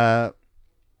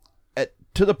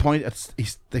 To the point,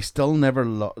 they still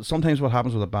never. Sometimes what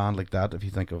happens with a band like that, if you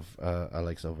think of a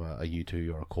likes of a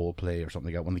U2 or a Coldplay or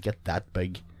something like that, when they get that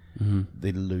big,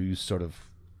 they lose sort of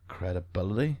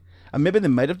credibility. And maybe they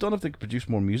might have done if they could produce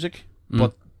more music,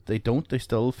 but they don't. They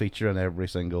still feature in every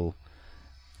single,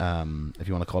 if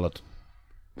you want to call it,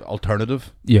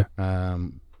 alternative. Yeah.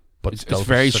 But it's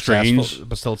very strange.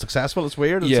 But still successful. It's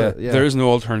weird. There is no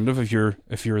alternative if you're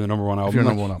the number one album. If you're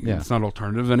number one album, it's not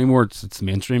alternative anymore. It's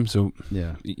mainstream. So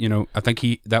yeah, I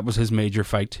think that was his major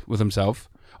fight with himself.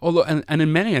 Although, and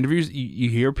in many interviews, you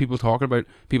hear people talking about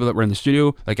people that were in the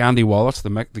studio, like Andy Wallace, the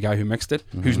guy who mixed it,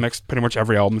 who's mixed pretty much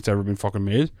every album that's ever been fucking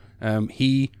made.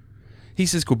 He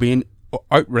says Cobain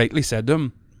outrightly said to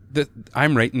him that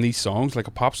I'm writing these songs like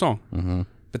a pop song,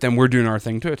 but then we're doing our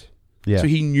thing to it. Yeah. So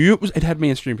he knew it had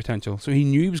mainstream potential. So he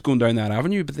knew he was going down that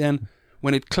avenue. But then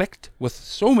when it clicked with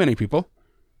so many people,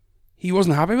 he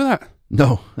wasn't happy with that.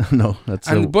 No.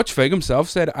 And Butch Vig himself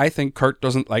said, I think Kurt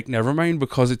doesn't like Nevermind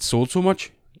because it sold so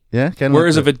much. Yeah.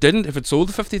 Whereas if it sold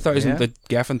the 50,000 that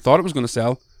Geffen thought it was going to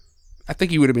sell, I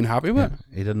think he would have been happy with it.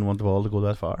 He didn't want the ball to go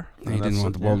that far. He didn't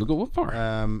want the ball to go that far.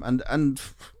 And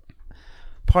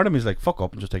part of me is like, fuck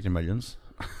up and just take your millions.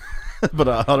 But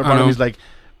another part of me is like,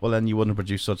 well, then you wouldn't have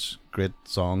produced such great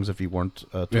songs if you weren't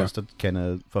twisted kind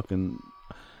of fucking,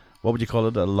 what would you call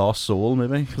it, a lost soul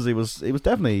maybe? Because he was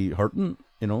definitely hurting,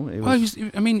 you know.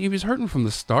 He was hurting from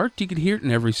the start. You could hear it in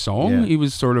every song. Yeah.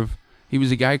 He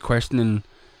was a guy questioning,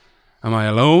 am I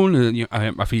alone?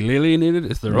 I feel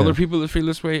alienated. Is there other people that feel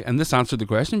this way? And this answered the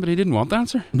question, but he didn't want the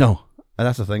answer. No, and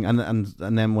that's the thing. And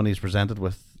then when he's presented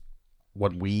with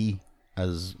what we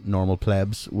as normal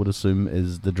plebs would assume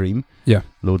is the dream,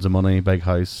 loads of money, big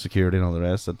house, security, and all the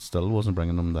rest, it still wasn't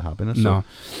bringing them the happiness. No,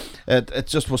 so it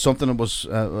just was something that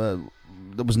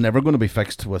was never going to be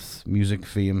fixed with music,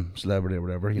 fame, celebrity, or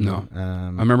whatever. You know. I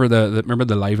remember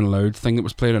the Live and Loud thing that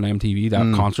was played on MTV.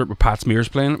 That concert with Pat Smear's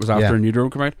playing. It was after a New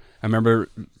Drone came out. I remember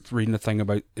reading a thing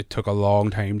about it took a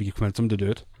long time to convince him to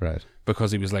do it. Right.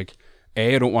 Because he was like,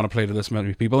 A, I don't want to play to this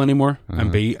many people anymore,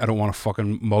 and B, I don't want to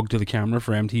fucking mug to the camera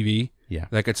for MTV. Yeah.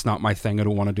 Like, it's not my thing. I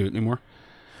don't want to do it anymore.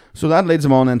 So that leads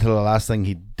him on into the last thing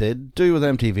he did do with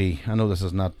MTV. I know this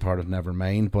is not part of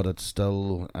Nevermind, but it's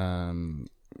still,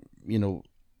 you know,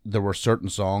 there were certain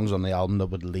songs on the album that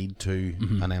would lead to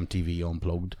an MTV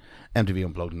Unplugged. MTV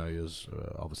Unplugged now is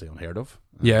obviously unheard of.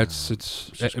 Yeah,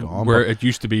 it's gone, where it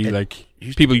used to be like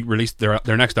people released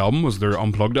their next album was their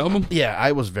Unplugged album. Yeah, I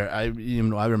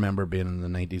remember being in the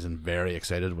 90s and very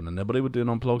excited when anybody would do an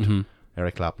Unplugged.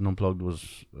 Eric Clapton Unplugged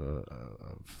was a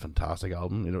fantastic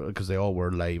album, you know, because they all were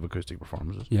live acoustic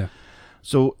performances. Yeah.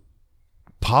 So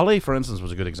Polly, for instance,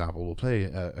 was a good example. We'll play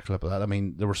a clip of that. I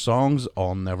mean, there were songs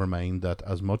on Nevermind that,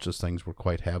 as much as things were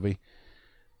quite heavy,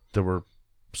 there were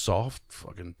soft,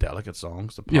 fucking delicate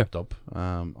songs that popped up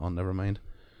on Nevermind.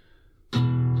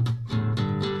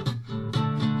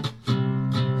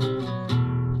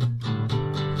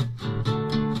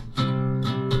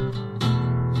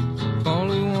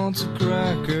 Polly wants a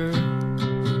cracker.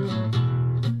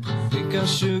 Think I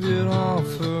should get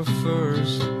off her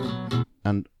first.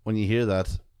 And when you hear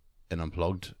that in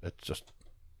Unplugged, it just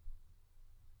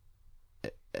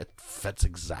it fits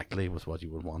exactly with what you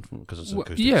would want from it, because it's an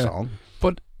acoustic song.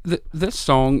 But this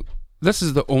song, this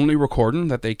is the only recording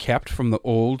that they kept from the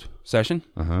old session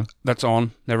that's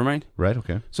on Nevermind. Right,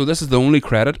 okay. So this is the only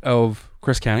credit of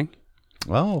Chris Canning.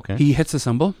 Oh, okay. He hits a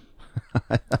cymbal.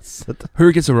 That's it.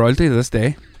 Who gets a royalty to this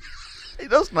day? He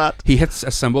does not. He hits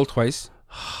a cymbal twice,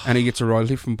 and he gets a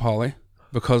royalty from Polly.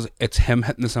 Because it's him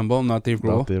hitting the cymbal, not Dave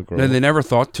Grohl. Now, they never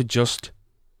thought to just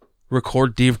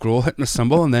record Dave Grohl hitting the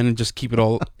cymbal and then just keep it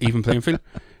all even playing field.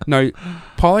 Now,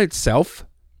 Polly itself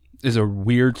is a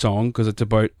weird song because it's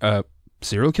about a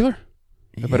serial killer.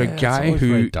 About a guy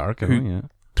who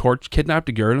kidnapped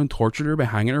a girl and tortured her by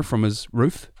hanging her from his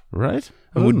roof. Right.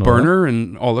 And would burn her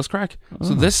and all this crack. Oh.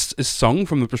 So this is sung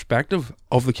from the perspective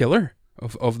of the killer,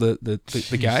 of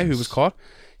the guy who was caught.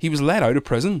 He was let out of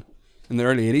prison in the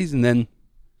early 80s and then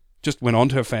just went on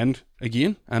to offend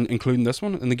again, and including this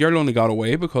one. And the girl only got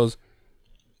away because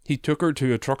he took her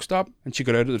to a truck stop and she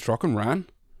got out of the truck and ran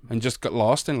and just got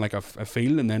lost in like a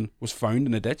field and then was found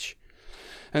in a ditch.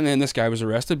 And then this guy was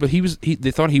arrested, but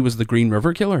they thought he was the Green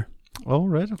River Killer. Oh,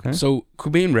 right, okay. So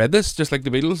Cobain read this, just like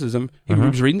the Beatles. He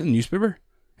was reading it in the newspaper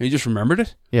and he just remembered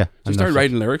it. Yeah. So he started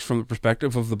writing lyrics from the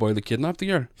perspective of the boy that kidnapped the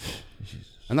girl.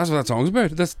 And that's what that song's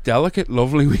about. That's delicate,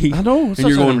 lovely wee. I know.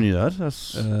 You're going to that.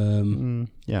 That's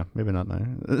yeah, maybe not now.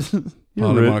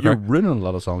 You're ruining a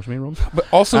lot of songs for me, Ron. But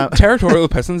also, Territorial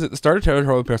Pistons. At the start of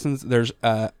Territorial Pistons, there's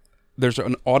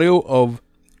an audio of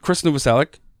Chris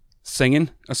Novoselic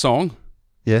singing a song.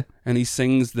 Yeah, and he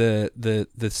sings the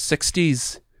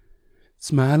 60s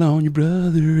 "Smile on Your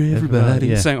Brother,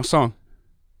 Everybody" song.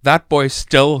 That boy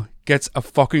still gets a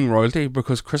fucking royalty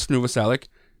because Chris Novoselic,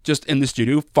 just in the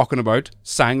studio fucking about,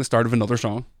 sang the start of another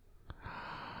song.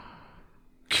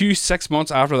 6 months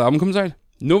after the album comes out,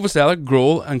 Novoselic,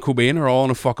 Grohl and Cobain are all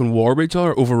in a fucking war with each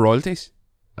other over royalties.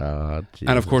 And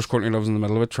of course Courtney Love's in the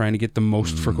middle of it, trying to get the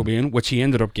most for Cobain, which he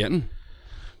ended up getting.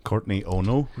 Courtney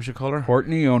Ono, we should call her.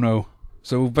 Courtney Ono.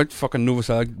 So, but fucking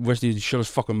Novoselic wished he shut his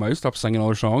fucking mouth, stop singing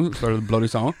other songs at the start of the bloody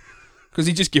song. Because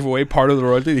he just gave away part of the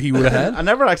royalty that he would have had. I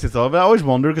never actually thought of it. I always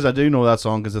wonder because I do know that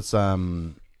song because it's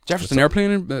Jefferson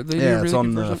Airplane. it's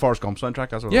on the Forrest Gump soundtrack.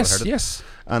 That's what I heard it. Yes.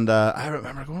 And I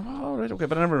remember going, oh, right, okay,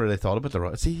 but I never really thought about the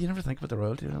royalty. See, you never think about the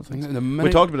royalty. I don't think. We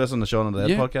talked about this on the Shaun and the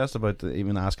Dead podcast about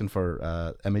even asking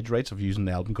for image rights of using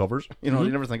the album covers. You know,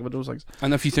 you never think about those things.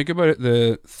 And if you think about it,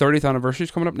 the 30th anniversary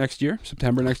is coming up next year,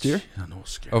 September next year. I know,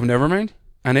 scary. Of Nevermind.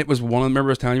 And it was one of, remember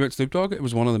I was telling you about Snoop Dogg? It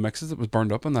was one of the mixes that was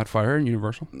burned up in that fire in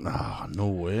Universal. Oh, no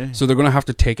way. So they're going to have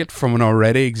to take it from an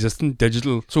already existing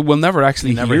digital. So we'll never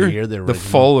actually hear the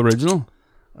full original.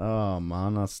 Oh,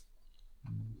 man, that's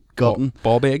gutting.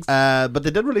 Ball bags. But they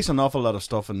did release an awful lot of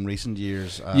stuff in recent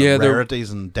years.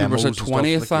 Rarities and demos. There was a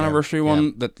 20th anniversary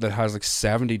one that has like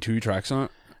 72 tracks on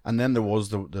it. And then there was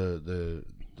the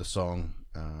song,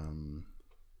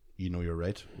 You Know You're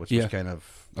Right, which was kind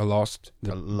of a lost.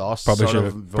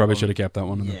 Probably should have kept that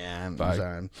one in the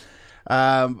bag.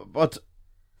 But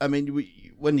I mean,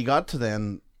 when you got to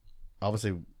then,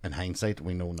 obviously in hindsight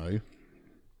we know now,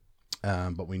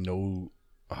 but we know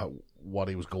what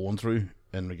he was going through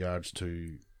in regards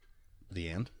to the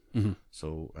end.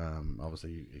 So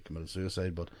obviously he committed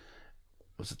suicide, but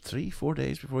was it 3-4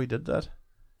 days before he did that?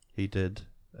 He did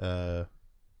MTV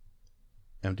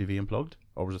Unplugged.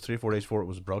 Or was it 3 or 4 days before it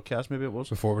was broadcast? Maybe it was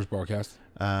before it was broadcast.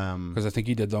 Because I think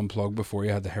he did the Unplugged before he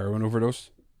had the heroin overdose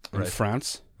in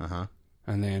France.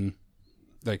 And then,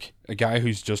 like a guy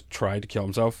who's just tried to kill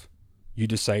himself, you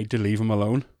decide to leave him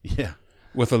alone. Yeah.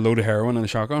 With a load of heroin and a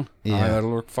shotgun. Yeah,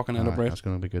 that'll work fucking end up right. That's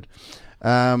gonna be good.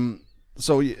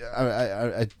 So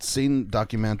I'd seen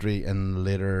documentary in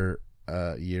later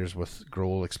years with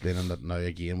Grohl explaining that now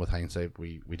again with hindsight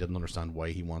we didn't understand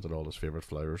why he wanted all his favorite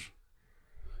flowers.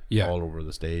 Yeah. All over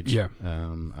the stage. Yeah.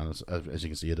 And as you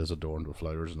can see, it is adorned with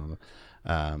flowers and all that.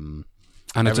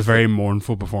 And it's a very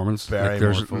mournful performance. Very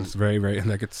mournful. It's very, very,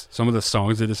 like, it's some of the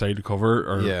songs they decided to cover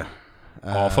are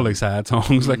awfully sad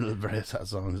songs. Like very sad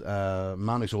songs.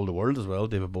 Man Who Sold the World as well,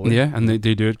 David Bowie. Yeah, and they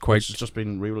do it quite. It's just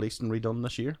been re-released and redone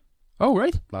this year. Oh,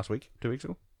 right. Last week, 2 weeks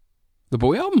ago. The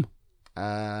Bowie album?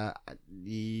 No,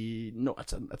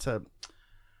 it's a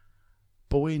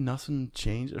Bowie Nothing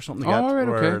Changed or something like that. Right,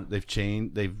 where okay.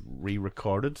 they've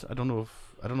re-recorded. I don't know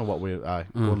what way. Go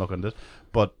and look into it.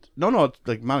 But no, it's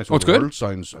like Man Who Sold the World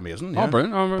sounds amazing. Yeah. Oh,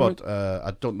 brilliant! But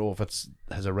I don't know if it's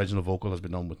his original vocal has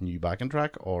been done with new backing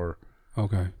track or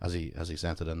has he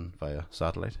sent it in via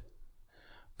satellite.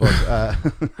 But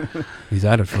he's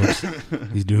at it, folks.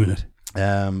 He's doing it.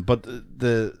 But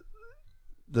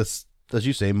this, as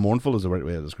you say, mournful is the right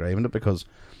way of describing it, because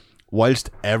whilst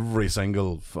every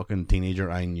single fucking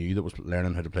teenager I knew that was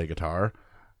learning how to play guitar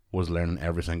was learning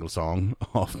every single song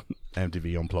of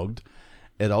MTV Unplugged,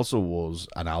 it also was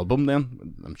an album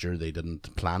then. I'm sure they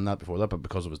didn't plan that before that, but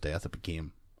because of his death it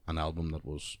became an album that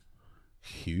was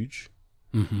huge.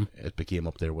 It became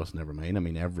up there with Nevermind. I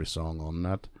mean, every song on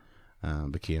that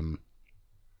became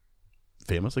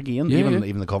famous again,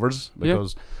 even the covers,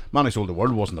 because Man Who Sold the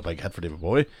World wasn't a big hit for David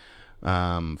Bowie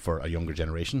for a younger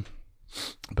generation,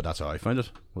 but that's how I found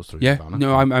it, was through Nirvana.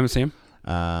 No, I'm the same.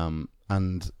 And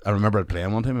I remember it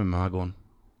playing one time and Ma going,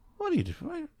 "What do you do?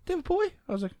 David Bowie?"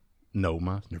 I was like, "No,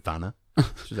 Ma, it's Nirvana."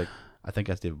 She's like, "I think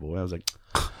that's David Bowie." I was like,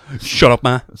 "Shut up,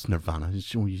 Ma, it's Nirvana.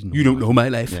 You don't know my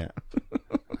life." Yeah.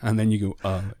 And then you go,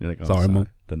 you're like, sorry, Ma,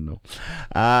 didn't know.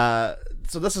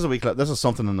 So this is a wee clip. This is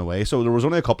Something in the Way. So there was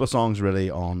only a couple of songs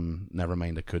really on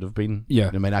Nevermind that could have been.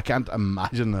 Yeah. I mean, I can't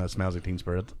imagine Smells Like Teen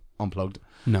Spirit Unplugged.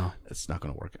 No. It's not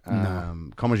going to work. No.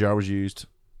 Come As You Are was used,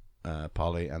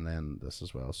 Polly, and then this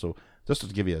as well. So just to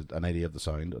give you an idea of the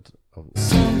sound of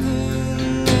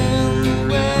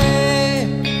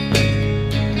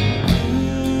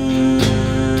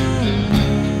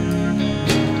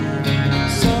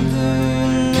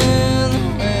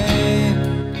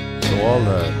all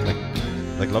the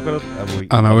like look at it.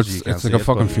 I know it's like a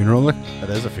fucking funeral. Like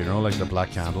it is a funeral, like the black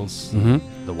candles,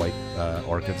 the white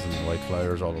orchids and the white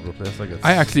flowers all over the place. Like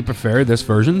I actually prefer this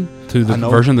version to the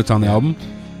version that's on the album.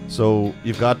 So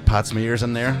you've got Pat Smears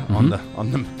in there on the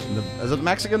is it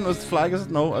Mexican? Is the flag? Is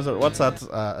it no? Is it what's that?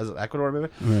 Is it Ecuador maybe?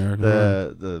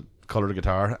 The colored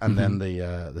guitar and then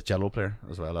the cello player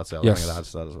as well. That's the other thing that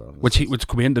adds to that as well. Which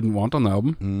Queen didn't want on the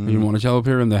album. He didn't want a cello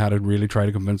player, and they had to really try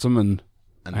to convince him, and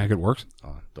I think it worked.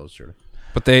 Oh, it does surely.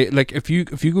 But they like if you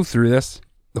go through this,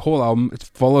 the whole album, it's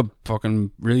full of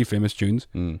fucking really famous tunes.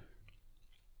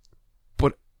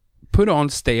 But put on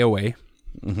 "Stay Away."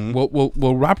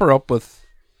 We'll wrap her up with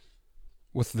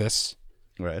this.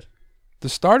 Right. The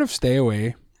start of "Stay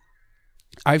Away,"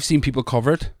 I've seen people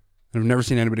cover it, and I've never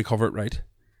seen anybody cover it right.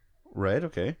 Right.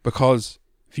 Okay. Because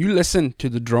if you listen to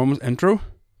the drums intro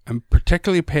and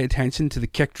particularly pay attention to the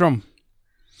kick drum,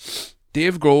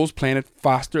 Dave Grohl's playing it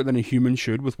faster than a human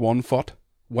should with one foot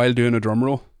while doing a drum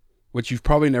roll, which you've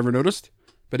probably never noticed.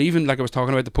 But even like I was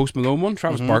talking about the Post Malone one,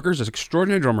 Travis Barker's an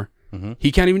extraordinary drummer.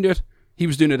 He can't even do it. He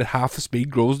was doing it at half the speed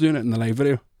Grohl's doing it in the live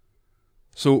video.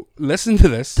 So listen to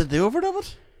this. Did they overdub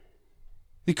it?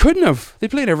 They couldn't have. They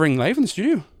played everything live in the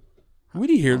studio. What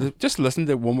do you hear? Just listen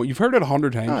to one. You've heard it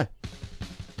 100 times. Aye.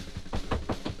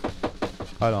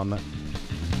 Hold on, mate.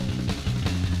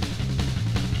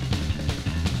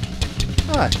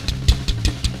 Aye.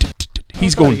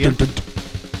 He's going. again.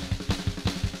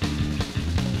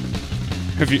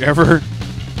 Have you ever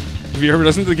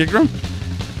listened to the kick drum?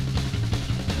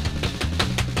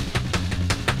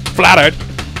 Flat out.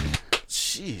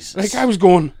 Jesus. Like, I was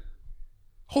going,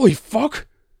 holy fuck.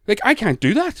 Like, I can't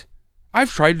do that.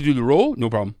 I've tried to do the roll, no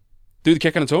problem. Do the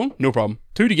kick on its own, no problem.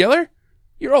 Two together,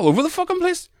 you're all over the fucking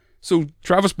place. So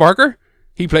Travis Barker,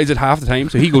 he plays it half the time,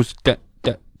 so he goes da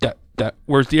da da da.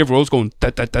 Whereas Dave Grohl's going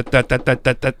da da da da da da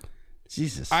da da.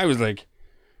 Jesus. I was like,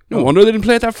 no wonder they didn't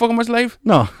play it that fucking much live.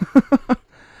 No.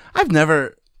 I've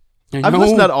listened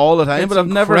to that all the time, It's but I've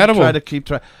incredible. never tried to keep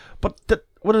track. But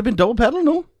would it have been double pedal?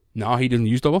 No. No, he didn't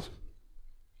use doubles.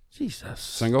 Jesus.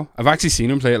 Single. I've actually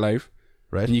seen him play it live.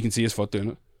 Right. And you can see his foot doing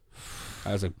it.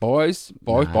 I was like, boys.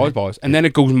 And then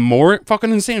it goes more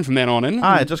fucking insane from then on in.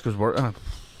 It just goes work.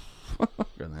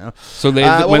 So we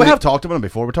we have talked about him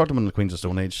before. We talked about him in the Queens of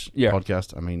Stone Age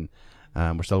podcast. I mean,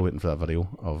 we're still waiting for that video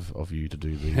of you to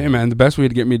do the... Hey man, the best way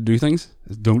to get me to do things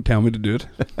is don't tell me to do it.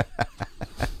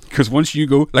 Because once you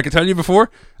go, like I told you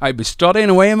before, I'd be studying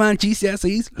away, man,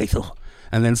 GCSEs, lethal.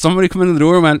 And then somebody come in the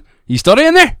door and went, you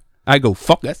studying there? I go,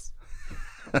 fuck this.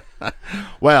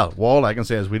 Well, all I can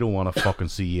say is we don't want to fucking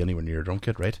see you anywhere near a drum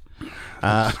kit, right?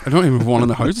 I don't even have one in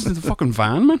the house. It's in the fucking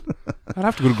van, man. I'd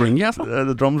have to go to Green Castle.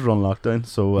 The drums are on lockdown,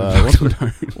 so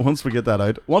once we get that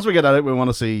out, we want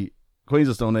to see Queens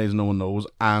of Stone Age, No One Knows,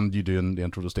 and you doing the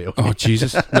intro to Stay Away. Oh,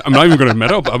 Jesus. I'm not even going to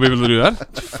admit it, but I'll be able to do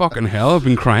that. Fucking hell, I've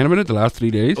been crying about it the last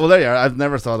 3 days. Well, there you are. I've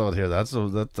never thought I would hear that, so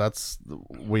that's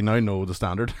we now know the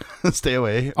standard. Stay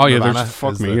Away. Oh, yeah, Nirvana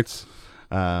fuck is me. It's...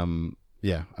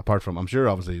 yeah, apart from, I'm sure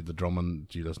obviously the drumming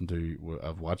you listen to,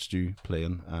 I've watched you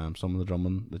playing some of the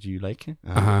drumming that you like.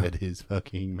 It is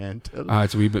fucking mental.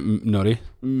 It's a wee bit nutty.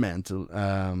 Mental.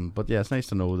 But yeah, it's nice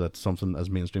to know that something as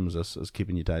mainstream as this is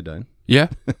keeping you tied down. Yeah,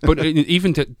 but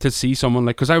even to see someone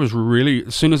like, because I was really,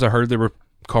 as soon as I heard they were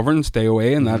covering Stay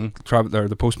Away and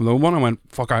the Post Malone one, I went,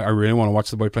 fuck, I really want to watch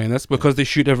the boy playing this, because they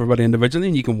shoot everybody individually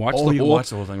and you can watch you can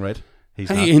watch the whole thing, right? He's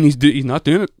not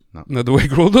doing it. No, the way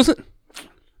Grohl does it.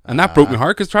 And that broke my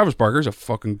heart, because Travis Barker's a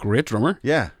fucking great drummer.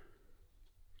 Yeah.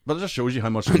 But it just shows you how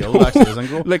much skill actually is in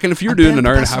Grohl. Like, and if you're doing an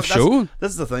hour and a half show... This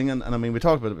is the thing, and I mean, we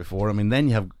talked about it before. I mean, then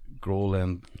you have Grohl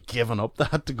then giving up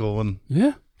that to go and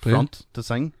front to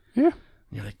sing. Yeah. And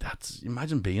you're like,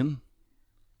 imagine being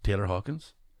Taylor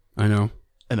Hawkins. I know.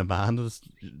 In a band.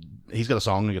 He's got a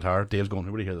song on the guitar. Dave's going,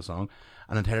 everybody hear the song.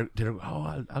 And then Taylor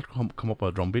I'll come up with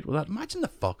a drum beat with that. Imagine the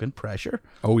fucking pressure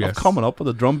of coming up with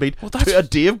a drum beat to a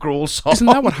Dave Grohl song. Isn't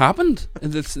that what happened?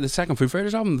 The second Foo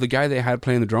Fighters album, the guy they had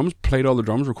playing the drums played all the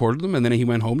drums, recorded them, and then he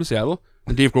went home to Seattle,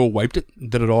 and Dave Grohl wiped it,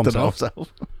 did it all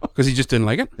himself. Because he just didn't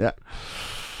like it. Yeah.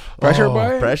 Pressure.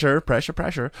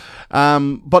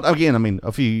 But again, I mean,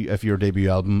 if your debut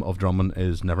album of drumming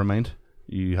is Nevermind,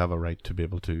 you have a right to be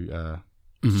able to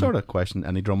sort of question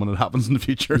any drumming that happens in the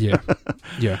future.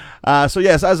 Yeah. So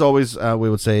yes, as always, we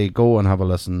would say go and have a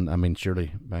listen. I mean,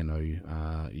 surely by now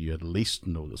you at least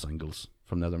know the singles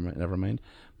from Nevermind.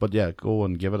 But yeah, go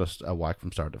and give it a whack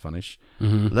from start to finish.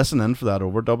 Listen in for that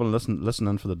overdub, and listen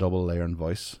in for the double layer and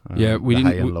voice. We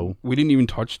high and low. We didn't even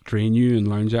touch Drain You and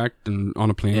Lounge Act and On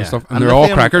a Plane and stuff, and they're all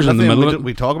crackers in the middle of it.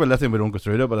 We talk about Lithium, we don't go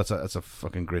through it, but it's a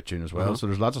fucking great tune as well. So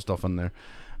there's lots of stuff in there.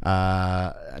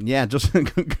 And yeah, just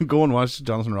go and watch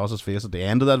Jonathan Ross's face at the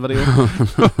end of that video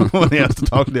when he has to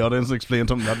talk to the audience and explain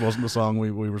to them that wasn't the song we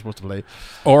were supposed to play.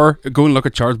 Or go and look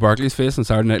at Charles Barkley's face on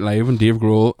Saturday Night Live when Dave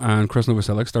Grohl and Chris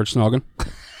Novoselic start snogging.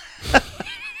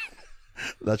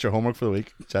 That's your homework for the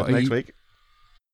week. Chat next week.